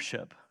to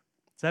worship.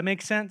 Does that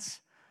make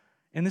sense?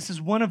 And this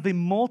is one of the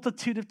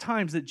multitude of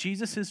times that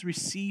Jesus is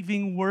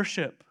receiving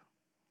worship.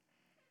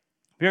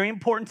 Very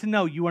important to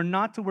know, you are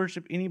not to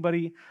worship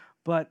anybody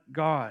but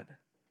God.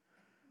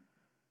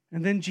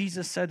 And then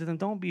Jesus said to them,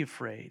 don't be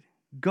afraid.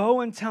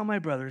 Go and tell my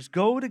brothers,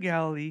 go to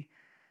Galilee,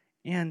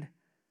 and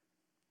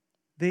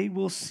they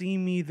will see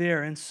me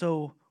there. And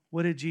so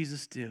what did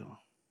Jesus do?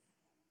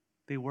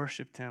 They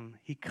worshiped him.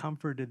 He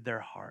comforted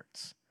their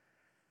hearts.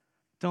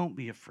 Don't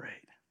be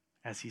afraid,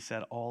 as he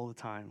said all the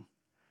time,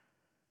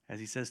 as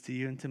he says to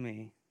you and to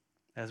me,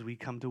 as we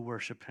come to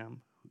worship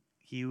him,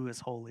 he who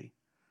is holy.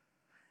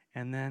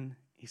 And then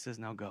he says,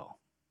 now go.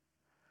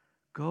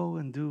 Go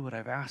and do what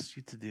I've asked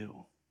you to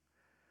do.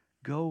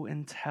 Go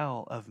and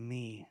tell of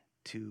me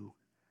to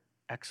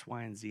X,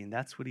 Y, and Z. And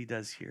that's what he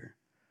does here.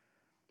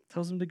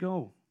 Tells them to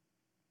go.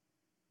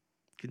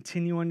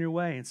 Continue on your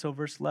way. And so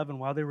verse 11,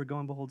 while they were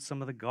going, behold,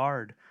 some of the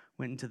guard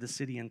went into the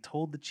city and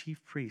told the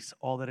chief priests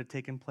all that had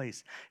taken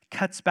place. It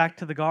cuts back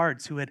to the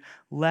guards who had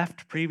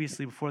left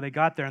previously before they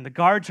got there. And the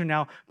guards are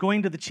now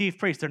going to the chief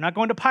priest. They're not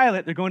going to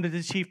Pilate. They're going to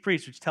the chief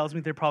priest, which tells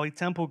me they're probably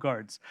temple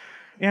guards.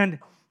 And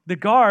the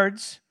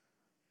guards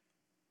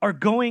are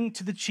going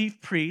to the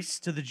chief priests,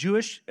 to the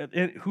Jewish,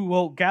 who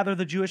will gather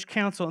the Jewish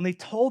council, and they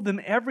told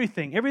them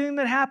everything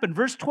that happened.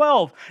 Verse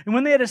 12, and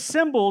when they had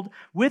assembled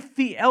with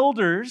the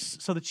elders,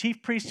 so the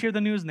chief priests hear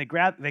the news, and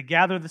they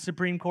gather the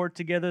Supreme Court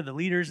together, the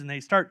leaders, and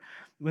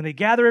when they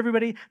gather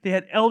everybody, they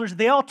had elders,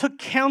 they all took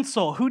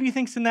counsel. Who do you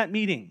think's in that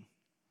meeting?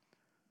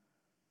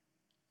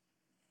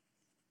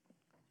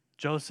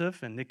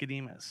 Joseph and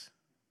Nicodemus.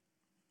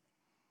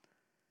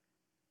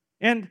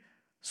 And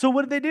so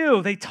what did they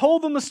do? They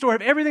told them the story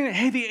of everything.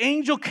 Hey, the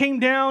angel came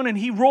down and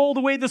he rolled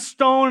away the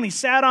stone and he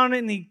sat on it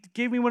and he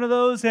gave me one of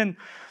those and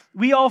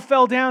we all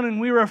fell down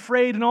and we were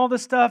afraid and all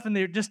this stuff, and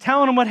they're just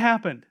telling them what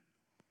happened.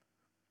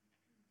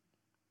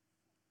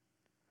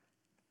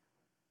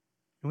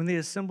 And when they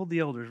assembled the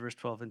elders, verse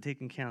 12, and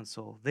taken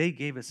counsel, they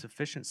gave a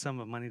sufficient sum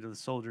of money to the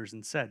soldiers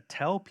and said,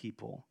 tell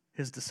people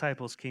his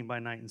disciples came by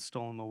night and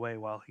stole him away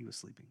while we were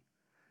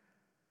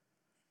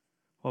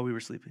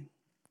sleeping.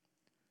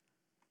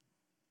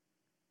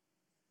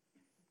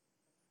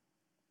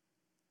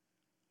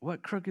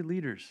 What crooked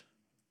leaders?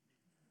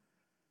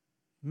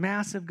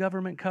 Massive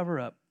government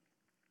cover-up.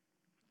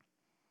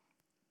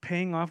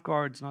 Paying off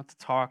guards not to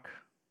talk,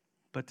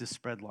 but to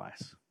spread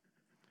lies.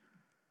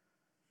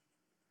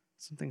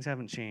 Some things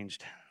haven't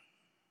changed.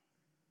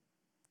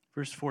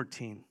 Verse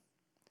 14.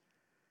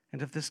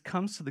 And if this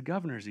comes to the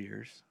governor's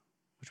ears,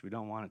 which we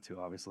don't want it to,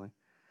 obviously,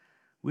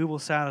 we will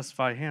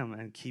satisfy him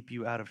and keep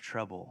you out of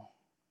trouble.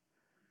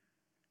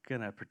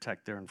 Gonna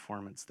protect their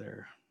informants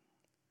there.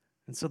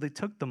 And so they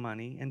took the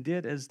money and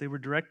did as they were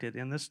directed.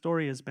 And this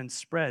story has been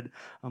spread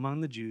among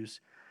the Jews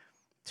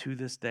to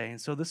this day.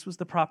 And so this was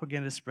the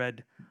propaganda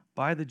spread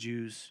by the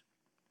Jews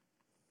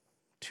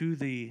to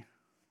the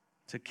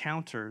to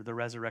counter the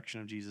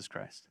resurrection of Jesus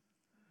Christ.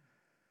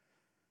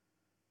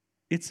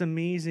 It's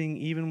amazing,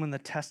 even when the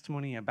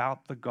testimony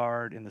about the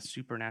guard and the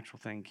supernatural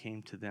thing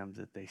came to them,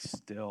 that they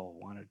still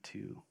wanted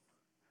to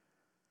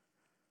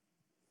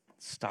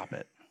stop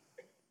it.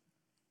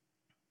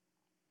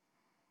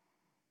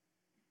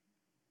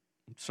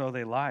 So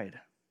they lied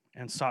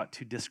and sought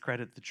to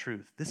discredit the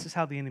truth. This is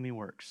how the enemy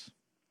works.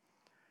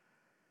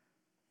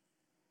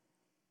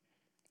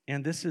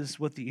 And this is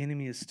what the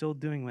enemy is still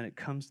doing when it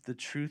comes to the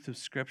truth of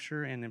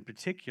Scripture, and in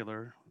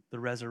particular, the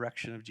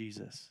resurrection of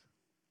Jesus.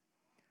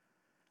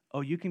 Oh,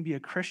 you can be a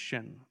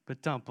Christian,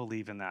 but don't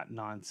believe in that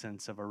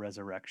nonsense of a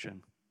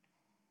resurrection.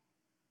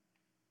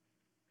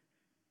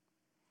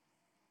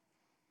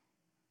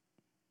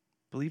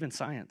 Believe in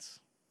science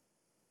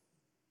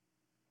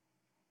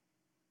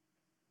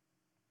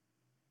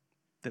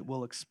that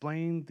will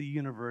explain the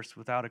universe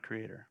without a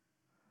creator.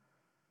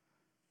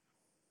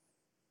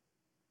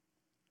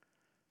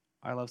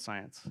 I love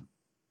science.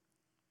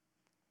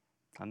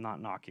 I'm not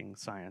knocking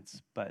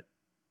science, but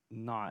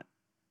not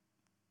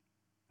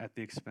at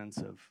the expense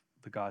of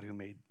the God who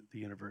made the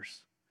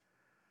universe.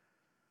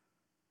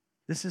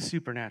 This is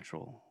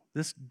supernatural.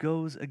 This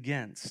goes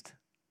against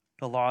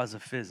the laws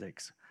of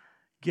physics.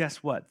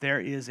 Guess what?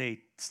 There is a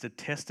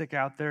statistic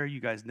out there.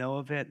 You guys know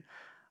of it.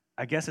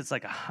 I guess it's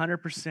like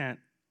 100%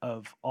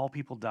 of all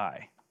people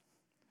die.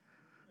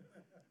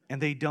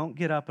 And they don't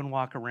get up and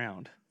walk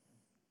around.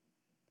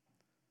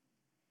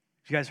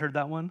 You guys heard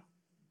that one?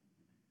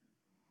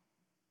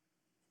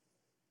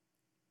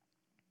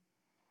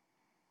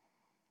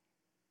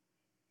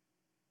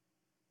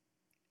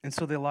 And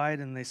so they lied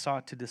and they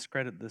sought to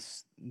discredit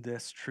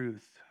this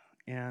truth.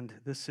 And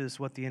this is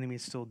what the enemy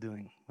is still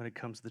doing when it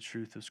comes to the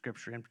truth of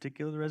Scripture, in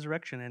particular the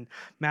resurrection. And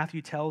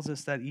Matthew tells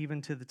us that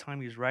even to the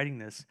time he's writing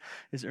this,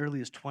 as early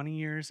as 20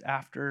 years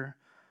after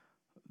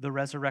the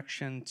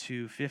resurrection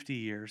to 50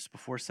 years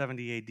before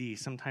 70 AD,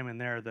 sometime in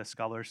there, the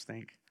scholars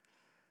think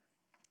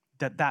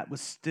that was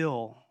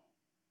still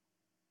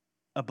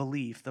a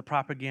belief, the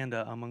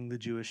propaganda among the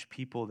Jewish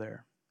people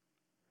there.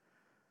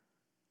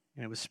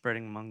 And it was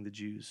spreading among the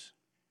Jews.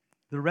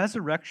 The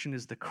resurrection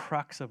is the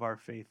crux of our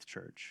faith,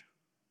 church.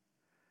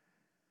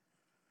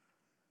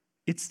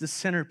 It's the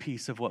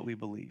centerpiece of what we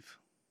believe.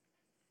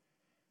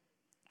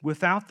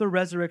 Without the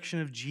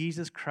resurrection of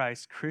Jesus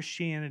Christ,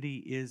 Christianity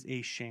is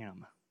a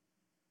sham.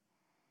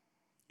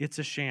 It's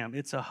a sham.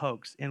 It's a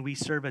hoax. And we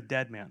serve a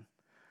dead man,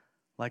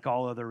 like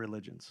all other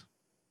religions.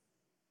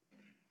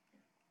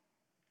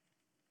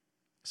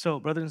 So,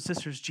 brothers and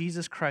sisters,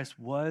 Jesus Christ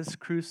was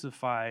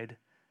crucified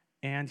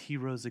and he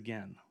rose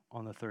again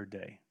on the third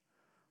day.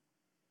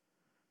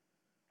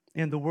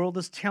 And the world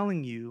is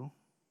telling you,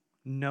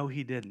 no,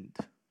 he didn't,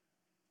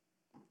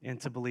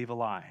 and to believe a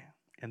lie.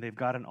 And they've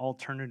got an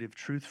alternative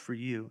truth for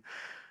you.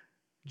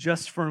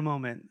 Just for a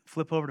moment,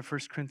 flip over to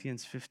 1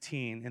 Corinthians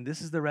 15, and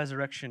this is the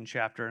resurrection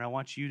chapter, and I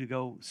want you to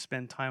go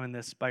spend time in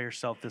this by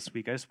yourself this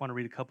week. I just want to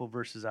read a couple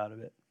verses out of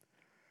it.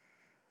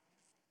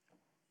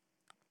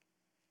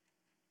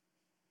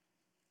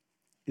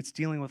 It's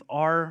dealing with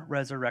our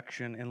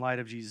resurrection in light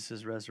of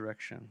Jesus'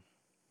 resurrection.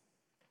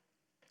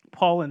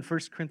 Paul in 1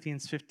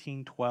 Corinthians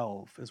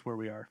 15:12 is where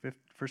we are.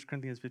 1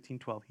 Corinthians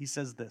 15:12. He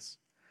says this.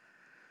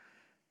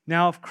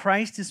 Now, if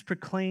Christ is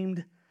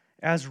proclaimed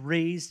as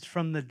raised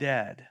from the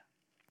dead,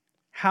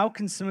 how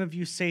can some of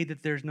you say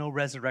that there's no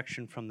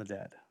resurrection from the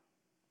dead?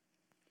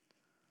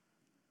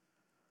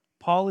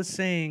 Paul is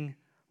saying,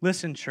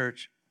 listen,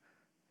 church,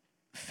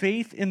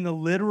 faith in the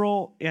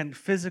literal and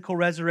physical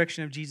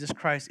resurrection of Jesus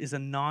Christ is a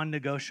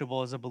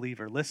non-negotiable as a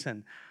believer.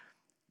 Listen,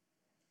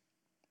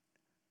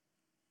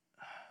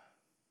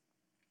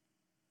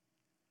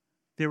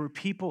 there were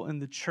people in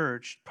the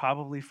church,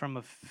 probably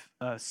from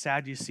a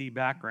Sadducee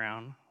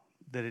background,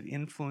 that had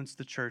influenced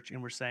the church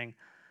and were saying,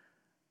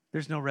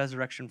 there's no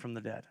resurrection from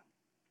the dead.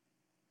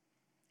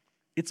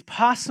 It's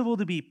possible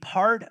to be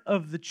part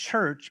of the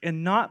church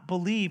and not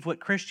believe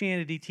what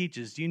Christianity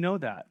teaches. Do you know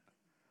that?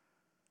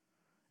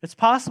 It's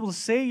possible to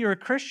say you're a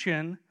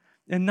Christian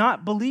and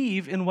not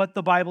believe in what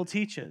the Bible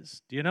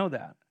teaches. Do you know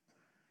that?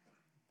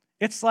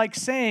 It's like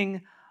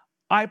saying,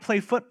 I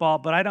play football,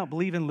 but I don't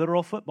believe in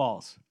literal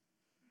footballs.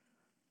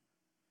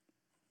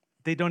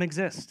 They don't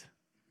exist.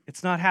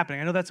 It's not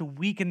happening. I know that's a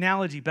weak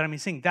analogy, but I'm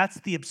saying that's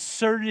the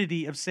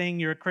absurdity of saying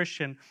you're a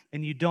Christian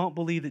and you don't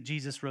believe that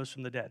Jesus rose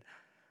from the dead.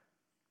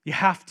 You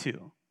have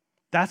to.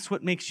 That's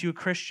what makes you a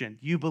Christian.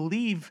 You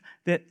believe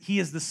that he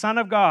is the Son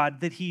of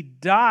God, that he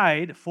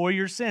died for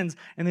your sins,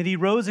 and that he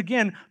rose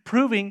again,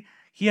 proving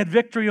he had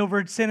victory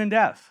over sin and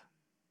death.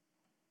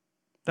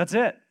 That's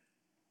it.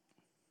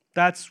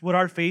 That's what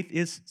our faith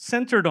is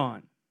centered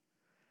on.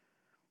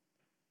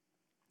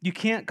 You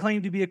can't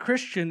claim to be a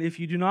Christian if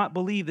you do not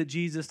believe that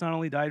Jesus not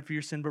only died for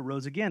your sin, but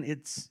rose again.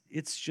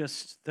 It's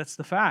just, that's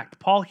the fact.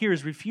 Paul here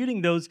is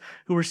refuting those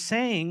who are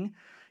saying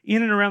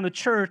in and around the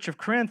church of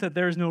Corinth that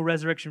there is no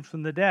resurrection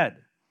from the dead.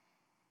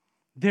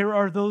 There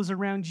are those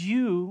around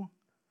you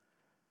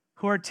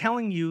who are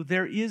telling you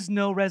there is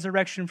no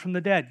resurrection from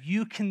the dead.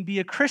 You can be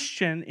a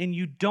Christian and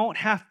you don't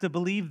have to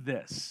believe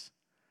this,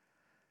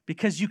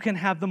 because you can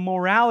have the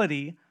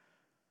morality,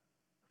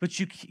 but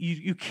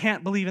you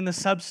can't believe in the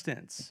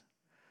substance.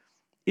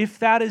 If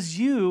that is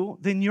you,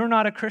 then you're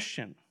not a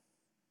Christian.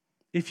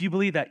 If you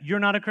believe that, you're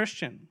not a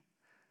Christian.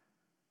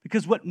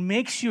 Because what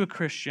makes you a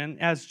Christian,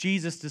 as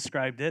Jesus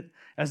described it,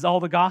 as all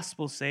the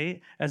Gospels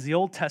say, as the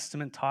Old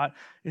Testament taught,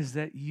 is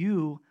that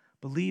you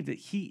believe that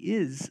he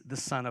is the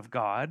Son of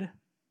God,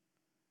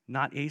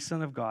 not a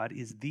Son of God,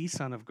 is the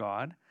Son of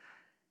God,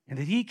 and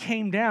that he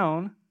came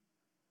down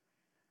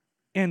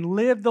and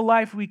lived the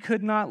life we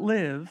could not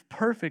live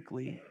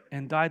perfectly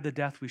and died the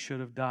death we should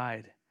have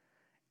died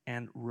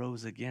and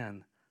rose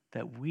again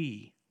that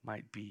we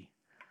might be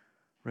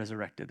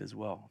resurrected as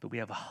well, that we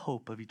have a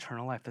hope of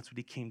eternal life. That's what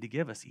he came to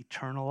give us,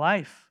 eternal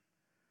life.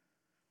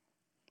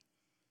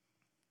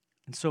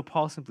 And so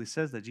Paul simply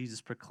says that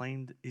he's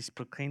proclaimed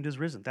as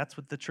risen. That's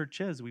what the church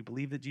is. We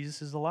believe that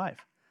Jesus is alive.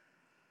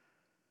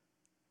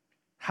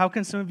 How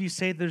can some of you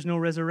say there's no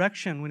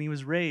resurrection when he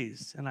was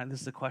raised? And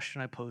this is a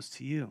question I pose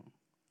to you.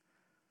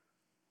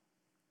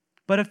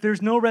 But if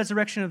there's no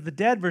resurrection of the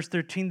dead, verse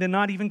 13, then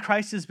not even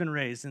Christ has been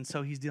raised. And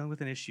so he's dealing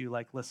with an issue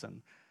like,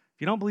 listen,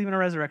 if you don't believe in a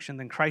resurrection,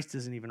 then Christ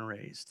isn't even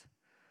raised.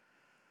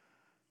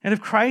 And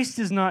if Christ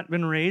has not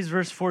been raised,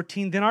 verse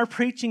 14, then our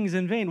preaching is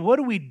in vain. What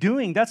are we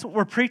doing? That's what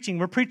we're preaching.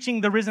 We're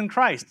preaching the risen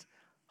Christ.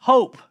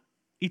 Hope,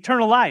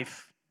 eternal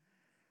life.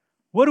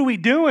 What are we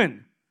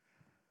doing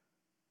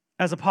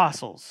as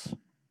apostles?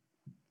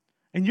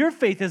 And your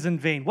faith is in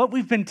vain. What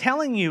we've been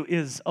telling you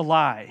is a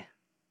lie.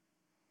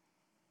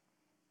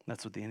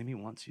 That's what the enemy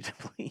wants you to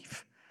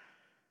believe.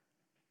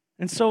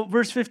 And so,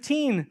 verse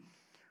 15,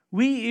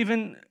 we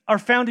even are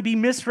found to be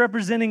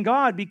misrepresenting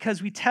God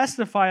because we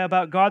testify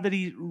about God that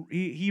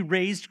he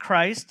raised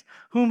Christ,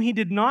 whom he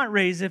did not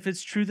raise, if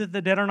it's true that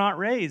the dead are not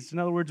raised. In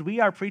other words, we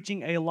are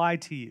preaching a lie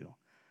to you.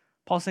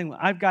 Paul's saying,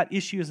 I've got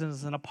issues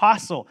as an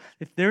apostle.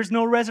 If there's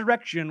no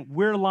resurrection,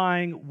 we're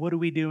lying. What are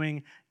we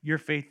doing? Your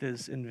faith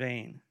is in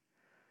vain.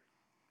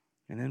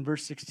 And then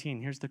verse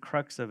 16, here's the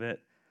crux of it.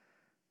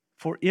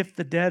 For if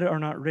the dead are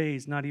not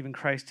raised, not even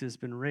Christ has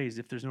been raised.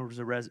 If there's no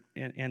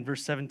and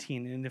verse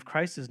 17, and if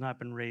Christ has not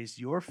been raised,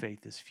 your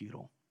faith is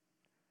futile.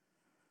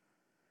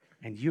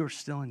 And you're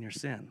still in your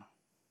sin.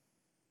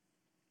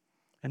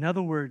 In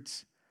other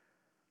words,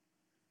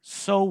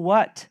 so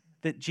what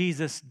that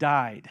Jesus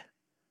died?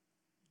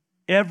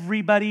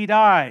 Everybody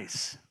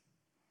dies.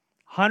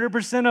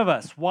 100% of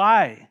us.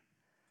 Why?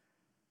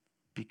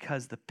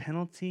 Because the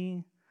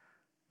penalty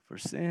for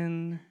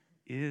sin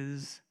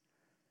is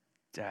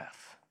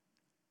death.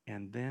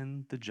 And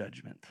then the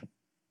judgment.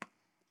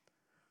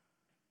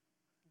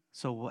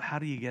 So how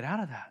do you get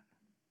out of that?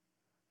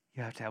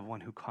 You have to have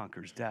one who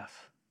conquers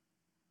death.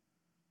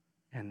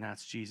 And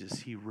that's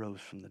Jesus. He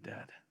rose from the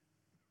dead.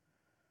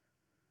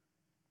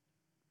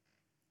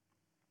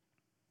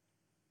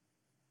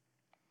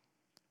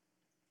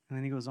 And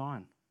then he goes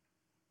on.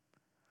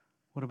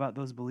 What about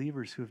those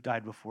believers who have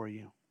died before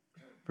you?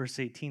 Verse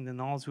 18, then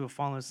all who have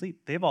fallen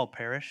asleep, they've all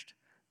perished.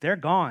 They're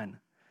gone.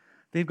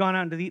 They've gone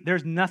out into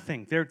there's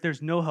nothing.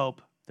 There's no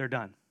hope. They're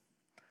done.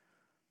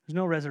 There's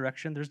no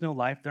resurrection. There's no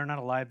life. They're not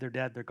alive. They're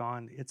dead. They're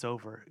gone. It's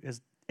over.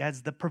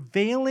 As the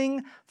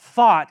prevailing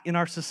thought in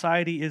our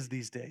society is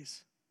these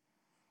days.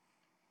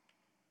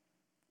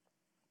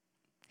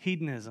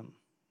 Hedonism.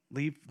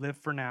 Live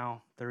for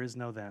now. There is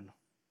no then.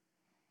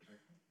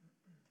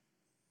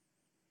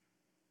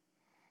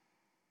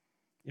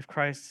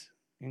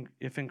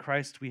 If in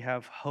Christ we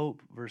have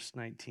hope, verse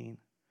 19,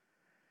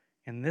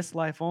 in this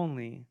life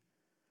only,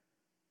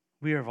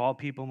 we are of all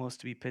people most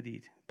to be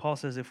pitied. Paul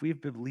says, if we've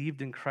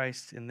believed in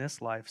Christ in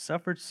this life,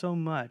 suffered so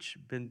much,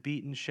 been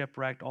beaten,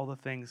 shipwrecked, all the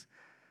things,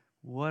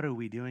 what are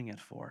we doing it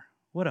for?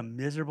 What a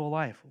miserable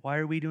life. Why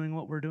are we doing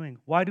what we're doing?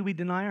 Why do we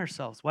deny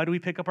ourselves? Why do we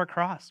pick up our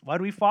cross? Why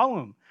do we follow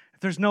him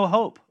if there's no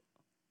hope?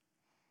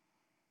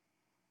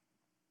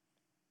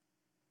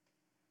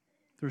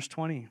 Verse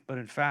 20, but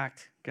in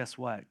fact, guess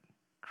what?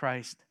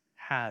 Christ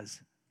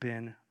has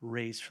been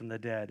raised from the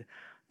dead,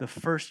 the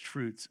first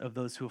fruits of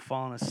those who have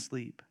fallen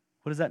asleep.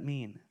 What does that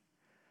mean?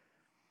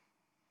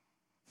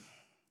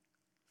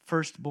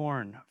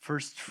 Firstborn,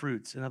 first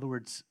fruits. In other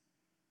words,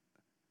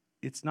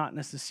 it's not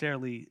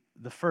necessarily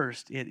the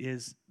first, it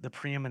is the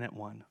preeminent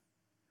one.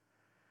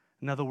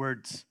 In other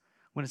words,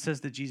 when it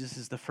says that Jesus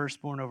is the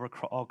firstborn over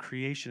all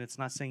creation, it's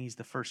not saying he's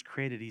the first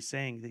created. He's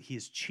saying that he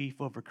is chief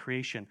over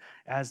creation.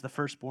 As the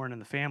firstborn in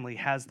the family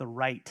has the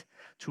right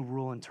to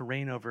rule and to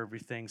reign over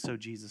everything, so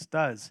Jesus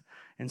does.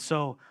 And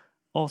so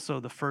also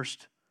the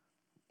first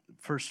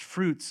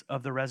fruits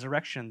of the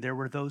resurrection. There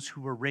were those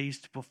who were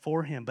raised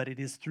before him, but it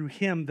is through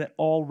him that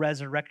all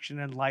resurrection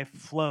and life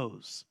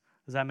flows.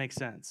 Does that make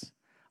sense?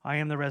 I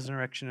am the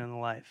resurrection and the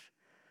life.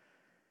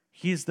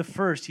 He is the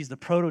first. He's the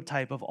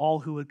prototype of all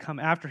who would come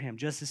after him.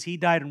 Just as he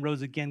died and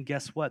rose again,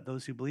 guess what?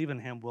 Those who believe in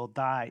him will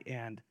die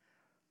and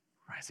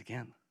rise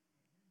again.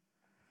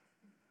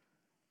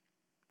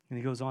 And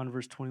he goes on,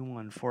 verse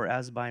 21, for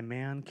as by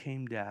man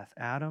came death,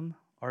 Adam,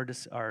 our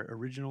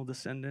original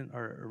descendant,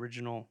 our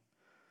original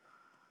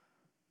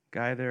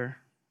guy there,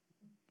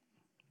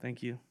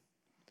 thank you.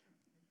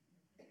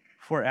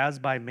 For as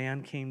by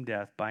man came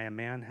death, by a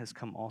man has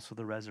come also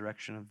the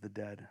resurrection of the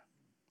dead.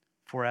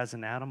 For as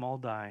in Adam all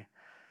die,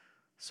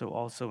 so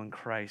also in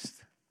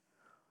Christ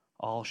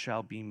all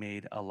shall be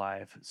made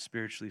alive,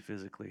 spiritually,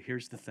 physically.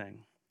 Here's the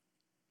thing.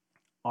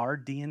 Our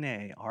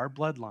DNA, our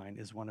bloodline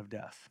is one of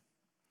death.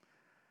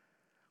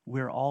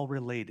 We're all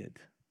related.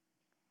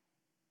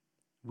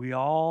 We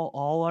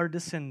all our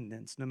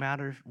descendants, no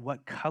matter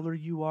what color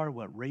you are,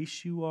 what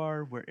race you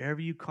are,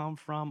 wherever you come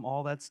from,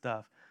 all that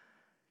stuff,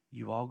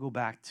 you all go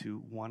back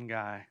to one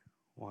guy,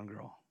 one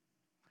girl.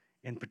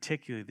 In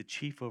particular, the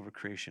chief over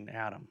creation,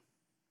 Adam.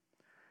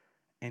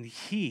 And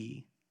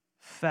he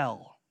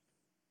fell.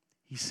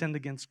 He sinned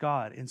against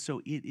God. And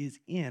so it is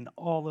in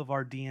all of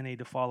our DNA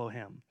to follow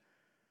him.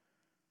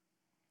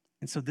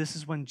 And so this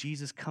is when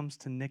Jesus comes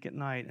to Nick at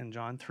night in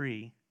John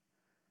 3.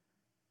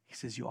 He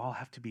says, you all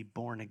have to be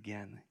born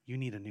again. You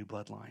need a new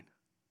bloodline.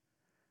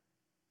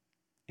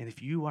 And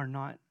if you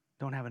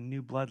don't have a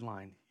new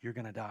bloodline, you're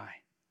going to die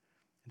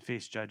and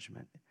face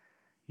judgment.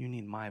 You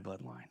need my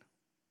bloodline.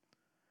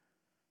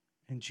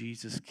 And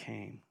Jesus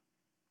came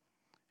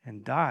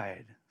and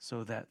died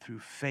so that through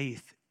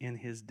faith in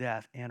his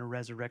death and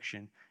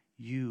resurrection,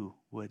 you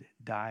would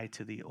die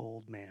to the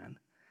old man,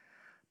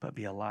 but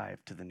be alive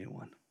to the new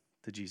one,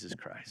 to Jesus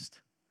Christ,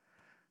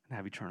 and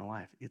have eternal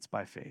life. It's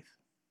by faith.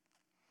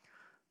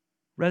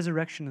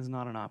 Resurrection is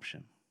not an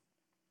option.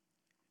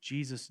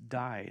 Jesus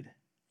died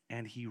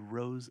and he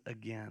rose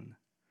again,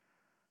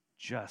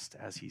 just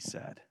as he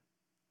said.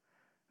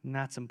 And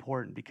that's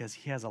important because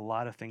he has a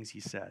lot of things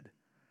he said.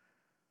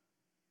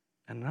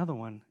 And another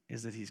one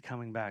is that he's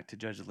coming back to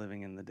judge the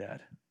living and the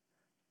dead,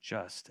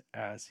 just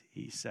as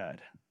he said.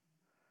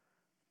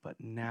 But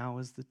now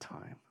is the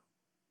time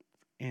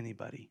for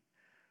anybody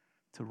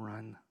to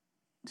run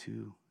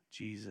to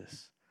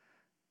Jesus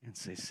and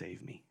say,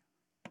 save me.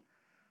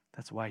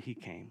 That's why he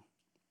came.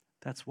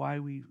 That's why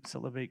we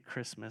celebrate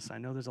Christmas. I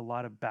know there's a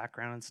lot of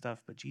background and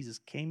stuff, but Jesus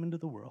came into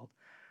the world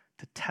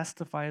to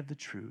testify of the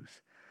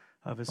truth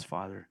of his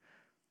Father,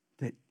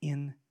 that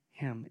in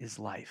him is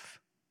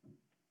life.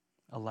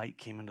 A light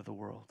came into the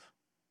world.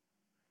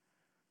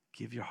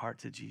 Give your heart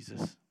to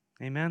Jesus.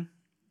 Amen?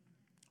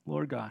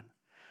 Lord God,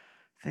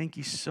 thank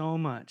you so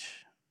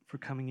much for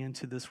coming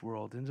into this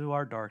world, into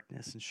our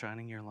darkness, and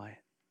shining your light.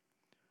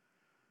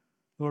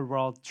 Lord, we're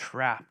all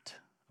trapped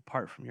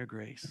apart from your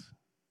grace,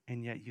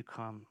 and yet you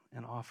come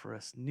and offer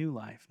us new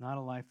life, not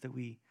a life that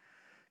we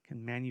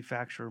can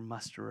manufacture or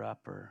muster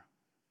up or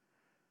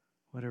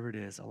whatever it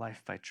is, a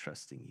life by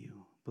trusting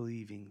you,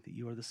 believing that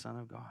you are the Son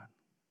of God,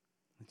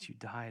 that you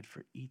died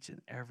for each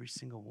and every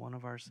single one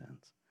of our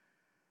sins,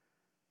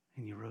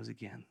 and you rose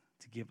again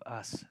to give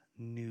us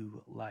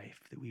new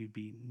life, that we would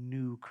be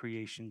new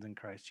creations in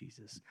Christ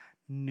Jesus,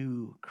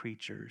 new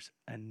creatures,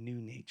 a new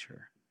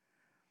nature.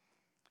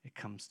 It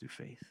comes through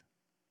faith.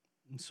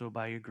 And so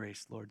by your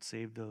grace, Lord,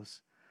 save those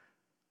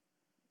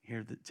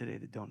here today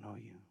that don't know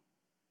you.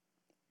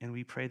 And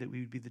we pray that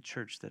we would be the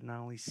church that not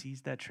only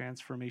sees that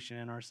transformation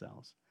in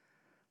ourselves,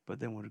 but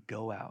then would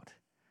go out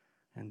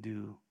and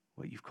do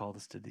what you've called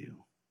us to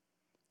do,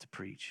 to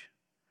preach.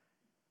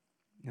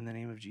 In the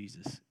name of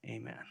Jesus,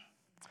 amen.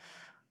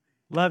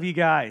 Love you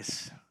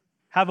guys.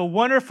 Have a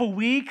wonderful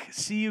week.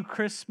 See you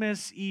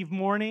Christmas Eve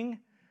morning,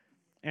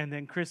 and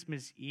then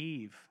Christmas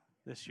Eve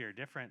this year.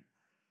 Different